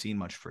we haven't seen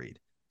much Fried.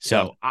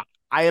 So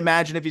I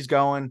imagine if he's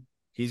going,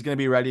 he's going to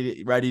be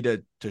ready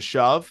to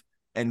shove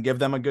and give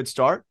them a good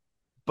start.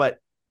 But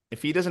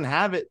if he doesn't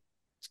have it,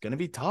 it's going to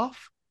be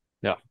tough.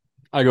 Yeah.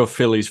 I go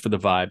Phillies for the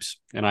vibes,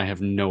 and I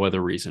have no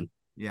other reason.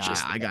 Yeah,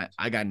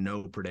 I got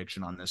no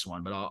prediction on this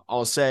one, but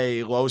I'll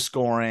say low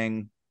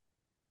scoring.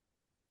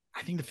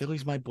 I think the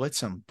Phillies might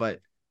blitz them, but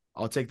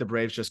I'll take the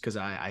Braves just because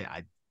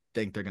I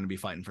think they're going to be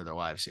fighting for their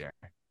lives here.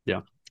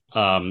 Yeah.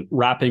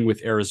 Wrapping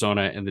with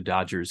Arizona and the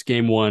Dodgers.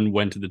 Game 1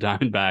 went to the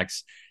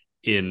Diamondbacks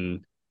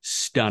in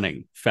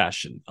stunning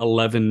fashion.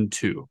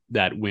 11-2,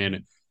 that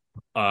win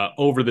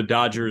over the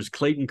Dodgers.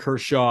 Clayton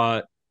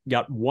Kershaw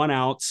got 1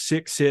 out,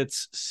 6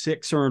 hits,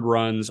 6 earned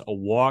runs, a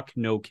walk,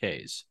 no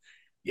Ks.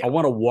 Yeah. I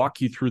want to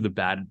walk you through the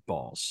batted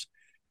balls.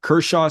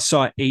 Kershaw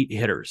saw 8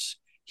 hitters.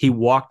 He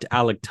walked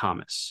Alec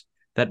Thomas.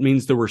 That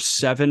means there were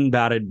 7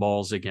 batted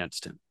balls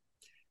against him.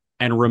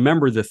 And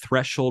remember, the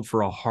threshold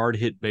for a hard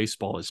hit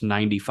baseball is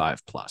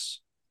 95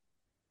 plus.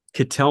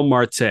 Ketel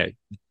Marte,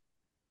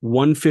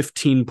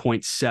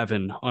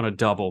 115.7 on a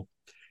double.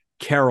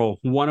 Carroll,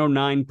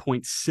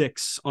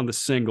 109.6 on the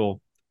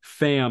single.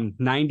 Pham,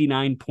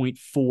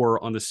 99.4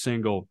 on the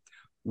single.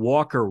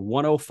 Walker,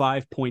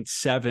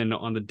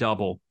 105.7 on the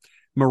double.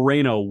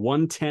 Moreno,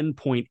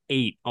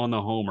 110.8 on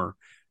the homer.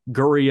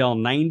 Gurriel,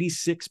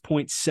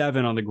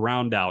 96.7 on the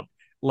ground out.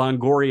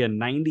 Longoria,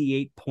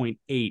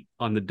 98.8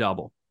 on the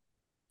double.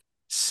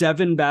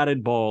 7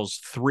 batted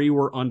balls, 3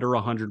 were under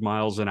 100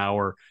 miles an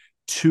hour,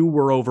 2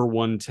 were over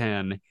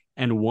 110,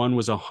 and 1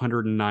 was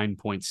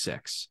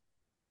 109.6.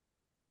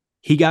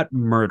 He got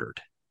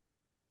murdered.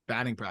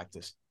 Batting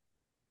practice.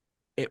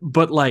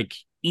 But like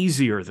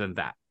easier than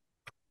that.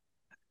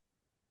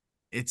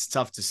 It's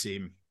tough to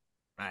see.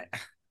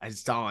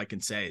 That's all I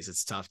can say is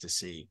it's tough to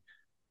see.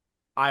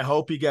 I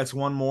hope he gets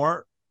one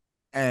more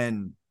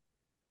and,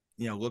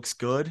 looks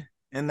good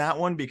in that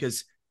one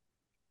because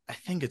I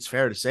think it's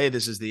fair to say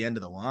this is the end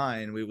of the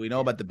line. We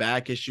know about the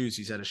back issues.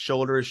 He's had a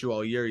shoulder issue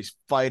all year. He's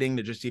fighting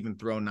to just even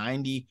throw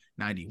 90,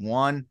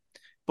 91.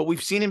 But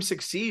we've seen him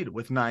succeed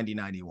with 90,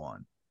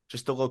 91.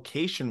 Just the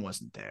location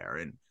wasn't there.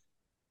 And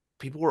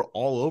people were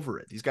all over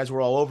it. These guys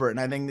were all over it. And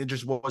I think it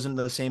just wasn't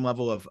the same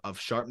level of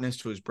sharpness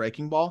to his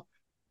breaking ball,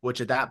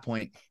 which at that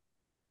point,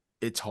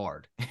 it's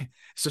hard.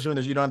 Especially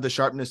when you don't have the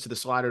sharpness to the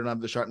slider, don't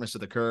have the sharpness to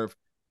the curve.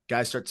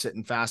 Guys start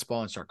sitting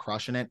fastball and start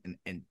crushing it.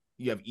 And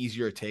you have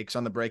easier takes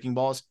on the breaking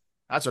balls.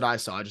 That's what I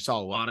saw. I just saw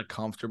a lot of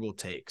comfortable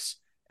takes.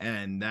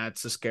 And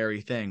that's the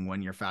scary thing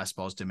when your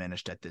fastball is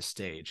diminished at this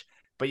stage.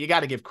 But you got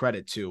to give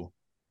credit to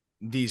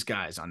these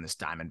guys on this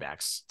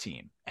Diamondbacks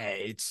team.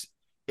 It's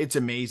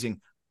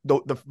amazing. The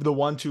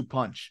 1-2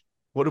 punch.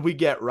 What did we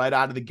get right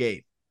out of the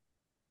gate?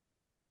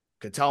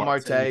 Ketel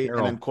Marte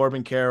and then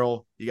Corbin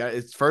Carroll. You got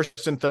it's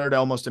first and third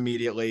almost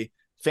immediately.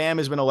 Pham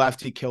has been a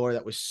lefty killer.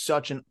 That was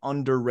such an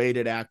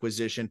underrated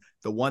acquisition.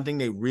 The one thing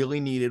they really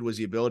needed was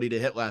the ability to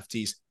hit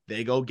lefties.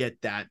 They go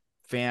get that.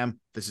 fam,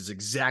 this is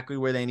exactly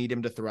where they need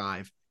him to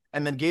thrive.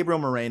 And then Gabriel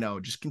Moreno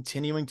just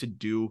continuing to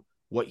do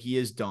what he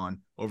has done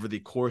over the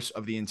course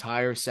of the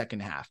entire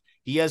second half.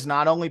 He has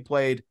not only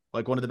played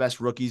like one of the best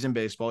rookies in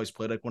baseball, he's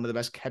played like one of the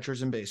best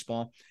catchers in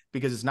baseball,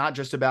 because it's not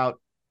just about,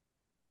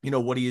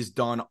 what he has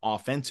done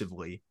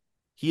offensively.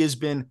 He has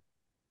been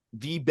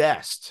the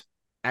best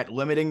at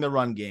limiting the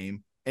run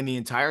game in the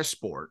entire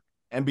sport.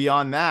 And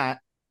beyond that,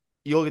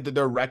 you look at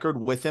their record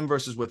with him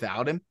versus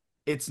without him,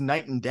 it's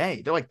night and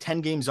day. They're like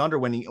 10 games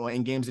under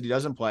in games that he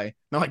doesn't play.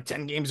 They're like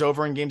 10 games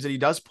over in games that he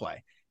does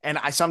play. And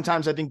I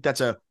think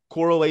that's a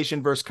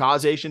correlation versus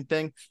causation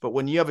thing. But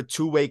when you have a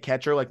two-way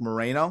catcher like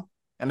Moreno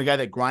and a guy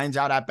that grinds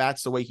out at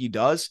bats the way he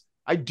does,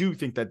 I do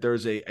think that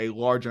there's a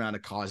large amount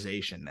of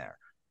causation there.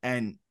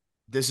 And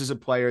this is a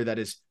player that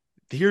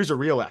here's a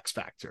real X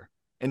factor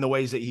in the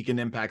ways that he can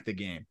impact the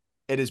game.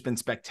 It has been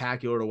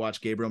spectacular to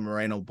watch Gabriel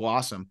Moreno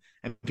blossom.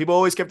 And people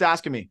always kept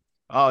asking me,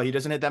 oh, he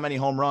doesn't hit that many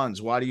home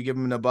runs. Why do you give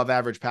him an above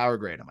average power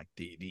grade? I'm like,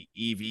 the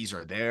EVs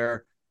are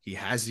there. He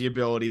has the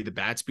ability. The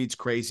bat speed's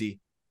crazy.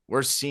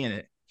 We're seeing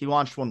it. He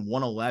launched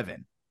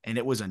 111, and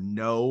it was a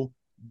no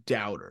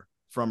doubter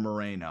from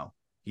Moreno.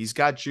 He's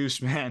got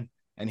juice, man,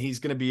 and he's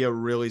going to be a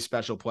really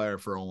special player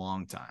for a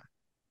long time.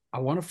 I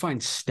want to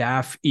find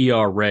staff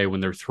ERA when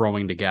they're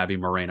throwing to Gabby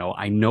Moreno.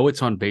 I know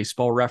it's on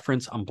Baseball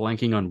Reference. I'm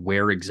blanking on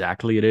where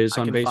exactly it is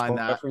on Baseball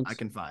Reference. I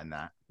can find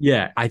that.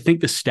 Yeah, I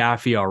think the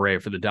staff ERA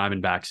for the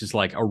Diamondbacks is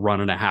like a run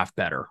and a half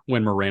better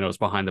when Moreno's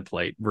behind the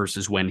plate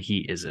versus when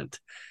he isn't.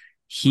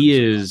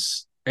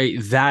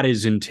 That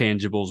is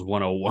intangibles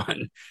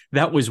 101.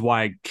 That was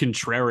why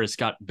Contreras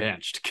got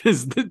benched,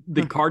 because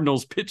the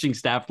Cardinals pitching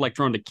staff like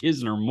throwing to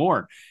Kisner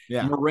more.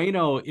 Yeah.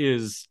 Moreno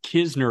is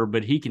Kisner,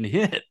 but he can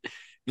hit.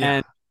 Yeah.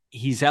 And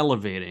he's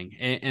elevating,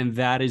 and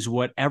that is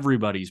what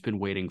everybody's been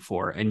waiting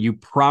for. And you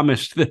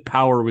promised that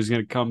power was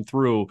going to come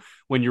through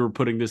when you were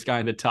putting this guy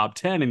in the top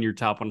 10 in your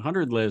top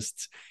 100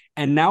 lists.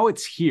 And now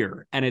it's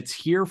here, and it's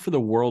here for the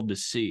world to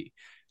see.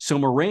 So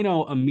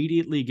Moreno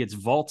immediately gets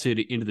vaulted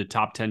into the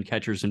top 10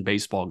 catchers in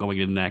baseball going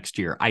into next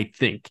year. I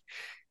think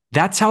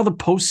that's how the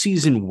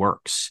postseason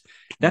works.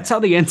 That's how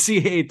the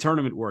NCAA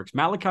tournament works.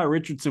 Malachi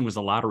Richardson was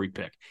a lottery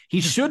pick.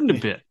 He shouldn't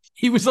have been.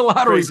 He was a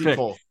lottery pick.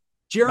 Pull.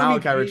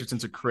 Malachi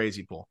Richardson's a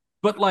crazy pull.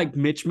 But like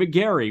Mitch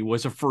McGarry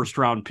was a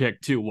first-round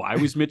pick too. Why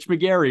was Mitch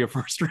McGarry a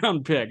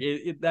first-round pick?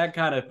 That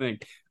kind of thing.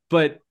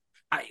 But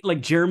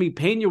Jeremy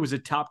Pena was a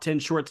top 10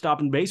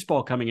 shortstop in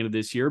baseball coming into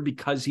this year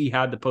because he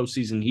had the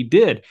postseason he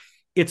did.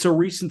 It's a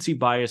recency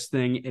bias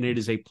thing, and it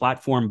is a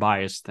platform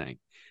bias thing.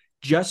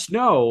 Just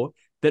know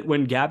that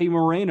when Gabby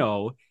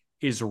Moreno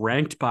is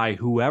ranked by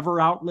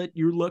whoever outlet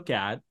you look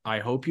at, I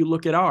hope you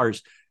look at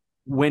ours,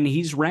 when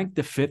he's ranked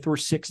the 5th or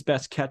 6th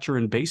best catcher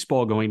in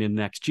baseball going in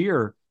next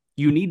year,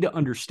 you need to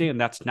understand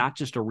that's not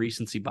just a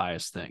recency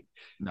bias thing.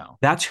 No.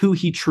 That's who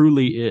he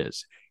truly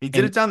is. He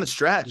did it down the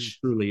stretch. He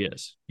truly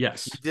is.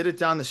 Yes. He did it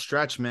down the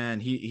stretch, man.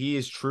 He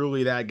is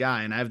truly that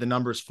guy. And I have the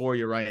numbers for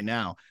you right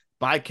now.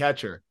 By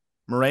catcher,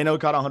 Moreno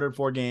caught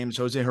 104 games.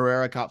 Jose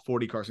Herrera caught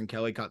 40. Carson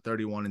Kelly caught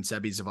 31. And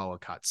Sebi Zavala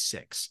caught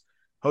 6.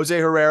 Jose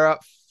Herrera,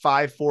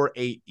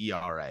 5.48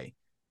 ERA.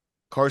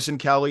 Carson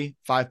Kelly,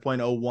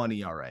 5.01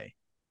 ERA.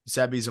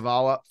 Sebi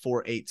Zavala,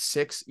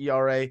 4.86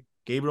 ERA.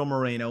 Gabriel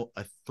Moreno,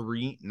 a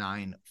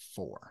 3.94.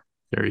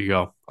 There you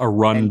go. A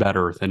run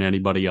better than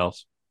anybody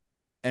else.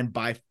 And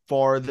by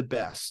far the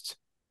best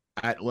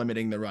at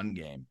limiting the run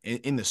game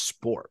in the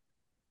sport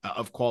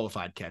of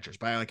qualified catchers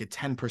by like a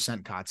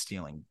 10% caught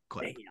stealing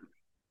clip.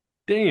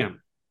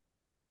 Damn.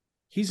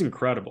 He's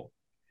incredible.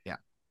 Yeah.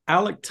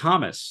 Alec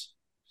Thomas,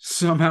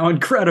 somehow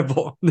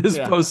incredible this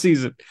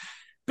postseason.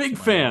 Big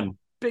fan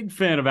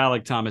of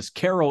Alec Thomas.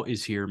 Carroll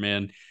is here,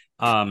 man.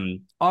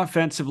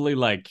 Offensively,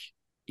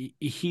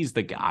 he's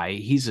the guy.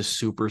 He's a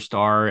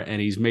superstar,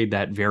 and he's made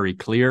that very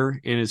clear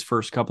in his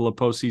first couple of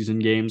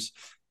postseason games.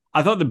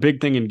 I thought the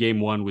big thing in game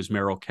 1 was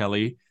Merrill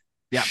Kelly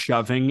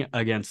shoving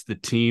against the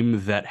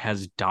team that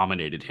has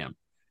dominated him,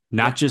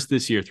 not just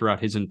this year,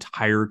 throughout his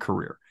entire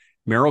career.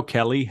 Merrill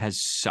Kelly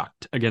has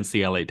sucked against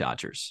the LA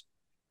Dodgers,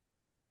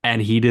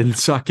 and he didn't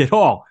suck at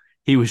all.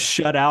 He was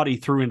shut out. He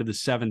threw into the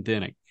 7th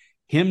inning.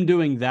 Him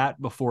doing that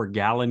before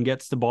Gallen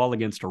gets the ball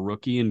against a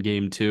rookie in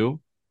game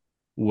 2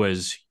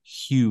 was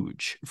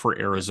huge for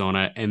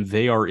Arizona, and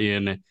they are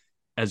in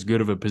as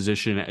good of a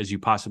position as you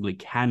possibly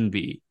can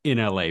be in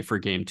LA for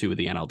game 2 of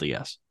the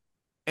NLDS.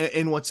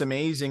 And what's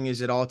amazing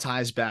is it all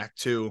ties back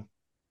to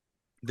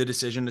the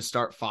decision to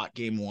start Fott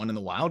game 1 in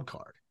the wild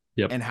card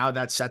and how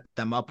that set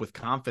them up with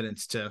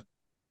confidence to,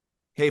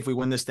 hey, if we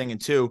win this thing in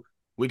 2,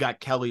 we got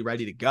Kelly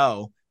ready to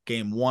go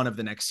game 1 of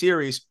the next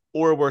series,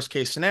 or worst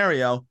case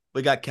scenario,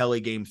 we got Kelly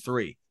game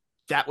 3.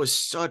 That was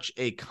such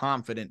a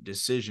confident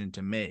decision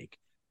to make.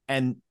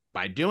 And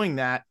by doing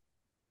that,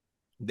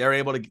 they're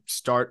able to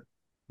start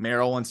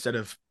Merrill instead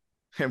of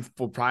him.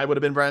 Probably would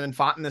have been Brandon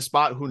Fott in this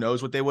spot. Who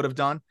knows what they would have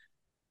done?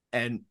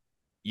 And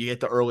you get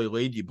the early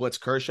lead. You blitz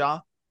Kershaw.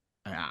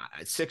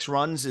 6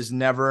 runs is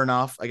never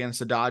enough against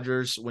the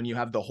Dodgers when you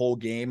have the whole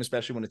game,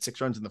 especially when it's 6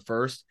 runs in the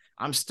first.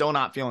 I'm still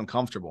not feeling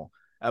comfortable.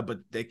 but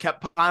they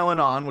kept piling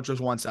on, which was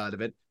one side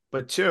of it.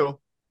 But two,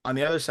 on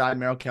the other side,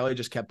 Merrill Kelly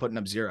just kept putting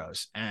up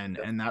zeros, and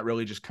that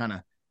really just kind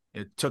of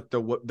it took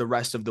the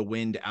rest of the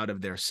wind out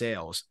of their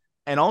sails.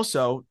 And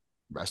also,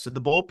 rest of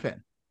the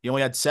bullpen. You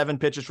only had 7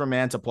 pitches from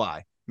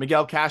Mantiply.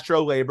 Miguel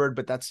Castro labored,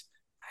 but that's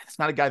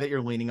not a guy that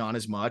you're leaning on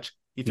as much.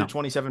 He threw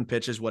 27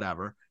 pitches,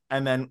 whatever.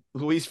 And then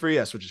Luis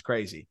Frias, which is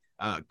crazy,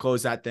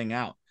 closed that thing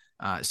out.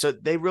 So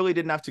they really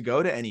didn't have to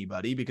go to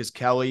anybody because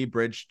Kelly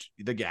bridged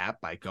the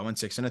gap by going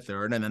 6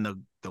 1/3. And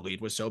then the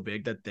lead was so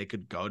big that they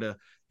could go to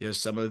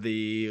some of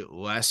the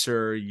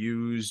lesser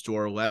used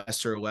or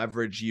lesser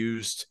leverage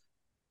used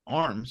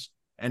arms.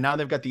 And now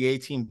they've got the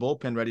 18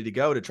 bullpen ready to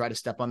go to try to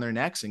step on their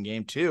necks in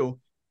game 2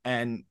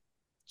 and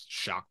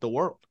shock the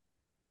world.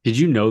 Did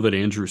you know that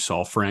Andrew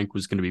Saalfrank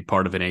was going to be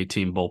part of an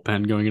 18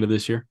 bullpen going into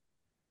this year?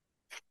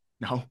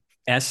 No.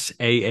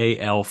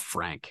 Saal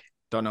Frank.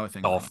 Don't know a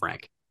thing.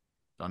 Saalfrank.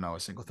 Don't know a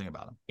single thing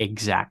about him.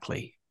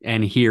 Exactly.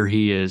 And here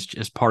he is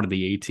just part of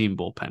the 18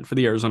 bullpen for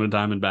the Arizona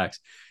Diamondbacks.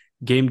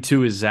 Game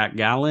 2 is Zach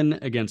Gallen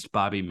against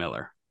Bobby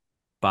Miller.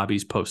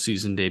 Bobby's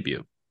postseason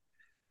debut.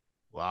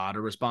 A lot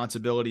of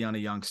responsibility on a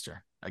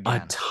youngster.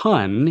 Again. A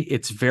ton.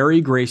 It's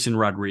very Grayson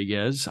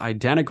Rodriguez.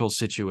 Identical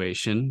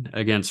situation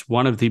against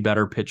one of the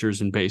better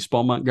pitchers in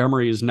baseball.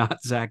 Montgomery is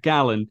not Zach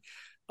Gallen.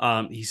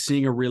 He's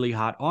seeing a really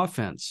hot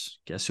offense.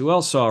 Guess who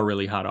else saw a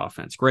really hot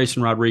offense?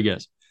 Grayson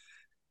Rodriguez.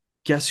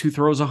 Guess who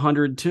throws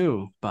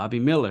 102? Bobby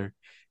Miller.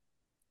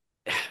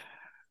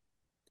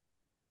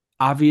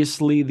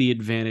 Obviously, the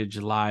advantage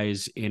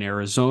lies in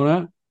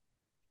Arizona.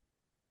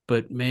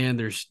 But, man,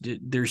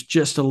 there's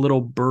just a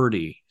little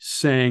birdie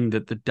saying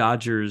that the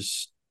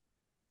Dodgers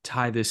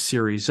tie this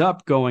series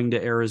up going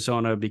to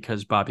Arizona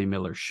because Bobby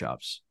Miller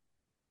shoves.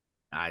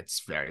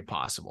 It's very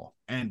possible.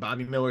 And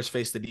Bobby Miller's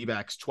faced the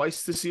D-backs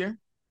twice this year.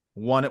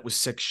 One, it was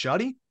 6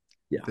 shutty.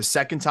 Yeah. The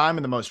second time,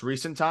 in the most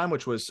recent time,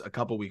 which was a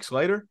couple weeks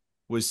later,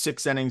 was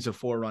 6 innings of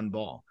 4-run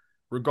ball.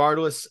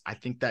 Regardless, I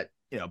think that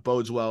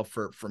bodes well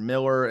for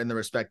Miller in the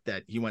respect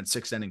that he went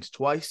 6 innings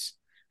twice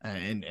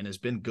and has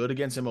been good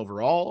against him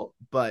overall.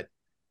 But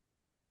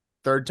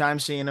third time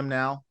seeing him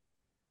now,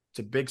 it's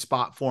a big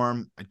spot for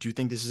him. I do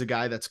think this is a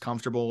guy that's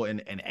comfortable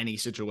in any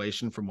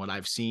situation from what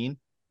I've seen.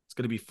 It's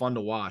going to be fun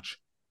to watch.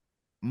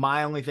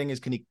 My only thing is,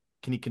 can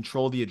he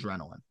control the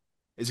adrenaline?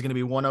 Is it going to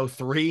be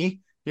 103,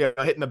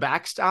 hitting the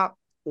backstop?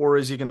 Or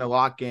is he going to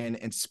lock in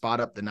and spot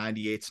up the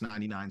 98s,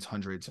 99s,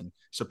 100s and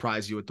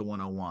surprise you with the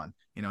 101,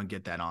 and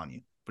get that on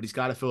you? But he's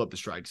got to fill up the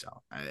strike zone.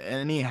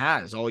 And he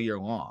has all year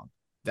long.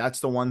 That's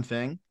the one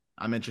thing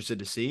I'm interested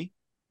to see.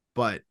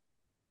 But,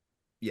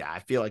 yeah, I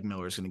feel like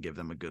Miller's going to give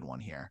them a good one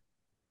here.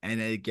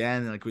 And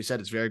again, like we said,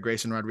 it's very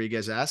Grayson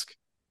Rodriguez-esque.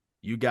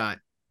 You got,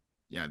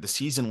 the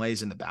season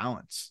lays in the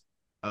balance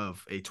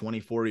of a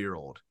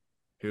 24-year-old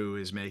who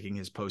is making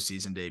his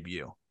postseason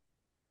debut.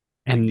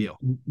 And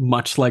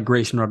much like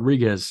Grayson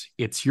Rodriguez,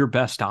 it's your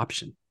best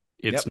option.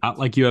 It's not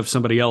like you have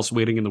somebody else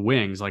waiting in the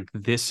wings. Like,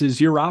 this is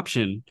your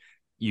option.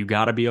 You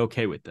got to be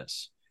okay with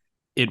this.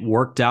 It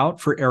worked out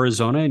for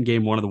Arizona in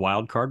game 1 of the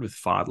wild card with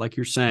Fott, like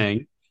you're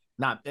saying.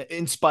 Not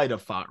in spite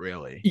of Fott,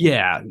 really.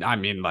 Yeah, I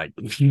mean, like,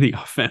 the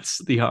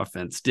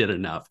offense did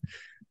enough.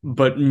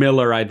 But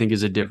Miller, I think,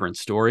 is a different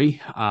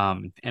story.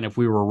 And if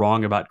we were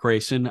wrong about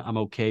Grayson, I'm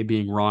okay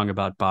being wrong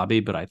about Bobby,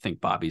 but I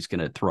think Bobby's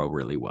going to throw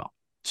really well.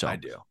 So I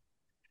do.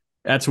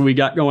 That's what we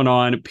got going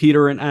on.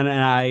 Peter and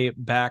I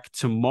back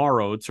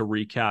tomorrow to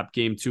recap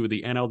game 2 of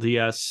the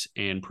NLDS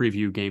and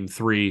preview game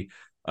 3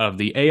 of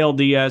the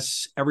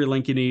ALDS. Every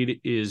link you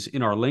need is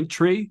in our link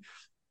tree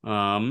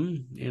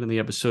and in the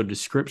episode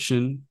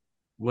description.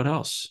 What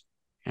else?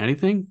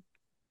 Anything?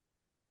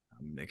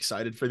 I'm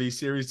excited for these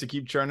series to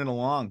keep churning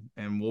along,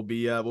 and we'll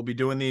be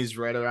doing these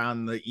right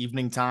around the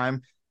evening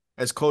time,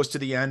 as close to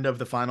the end of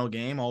the final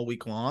game all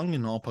week long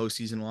and all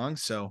postseason long.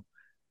 So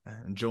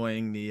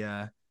enjoying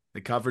the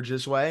coverage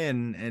this way,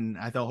 and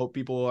I hope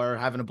people are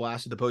having a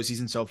blast with the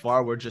postseason so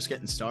far. We're just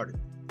getting started.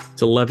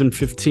 It's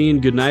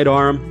 11:15. Good night,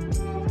 Arm.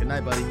 Good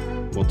night, buddy.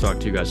 We'll talk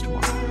to you guys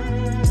tomorrow.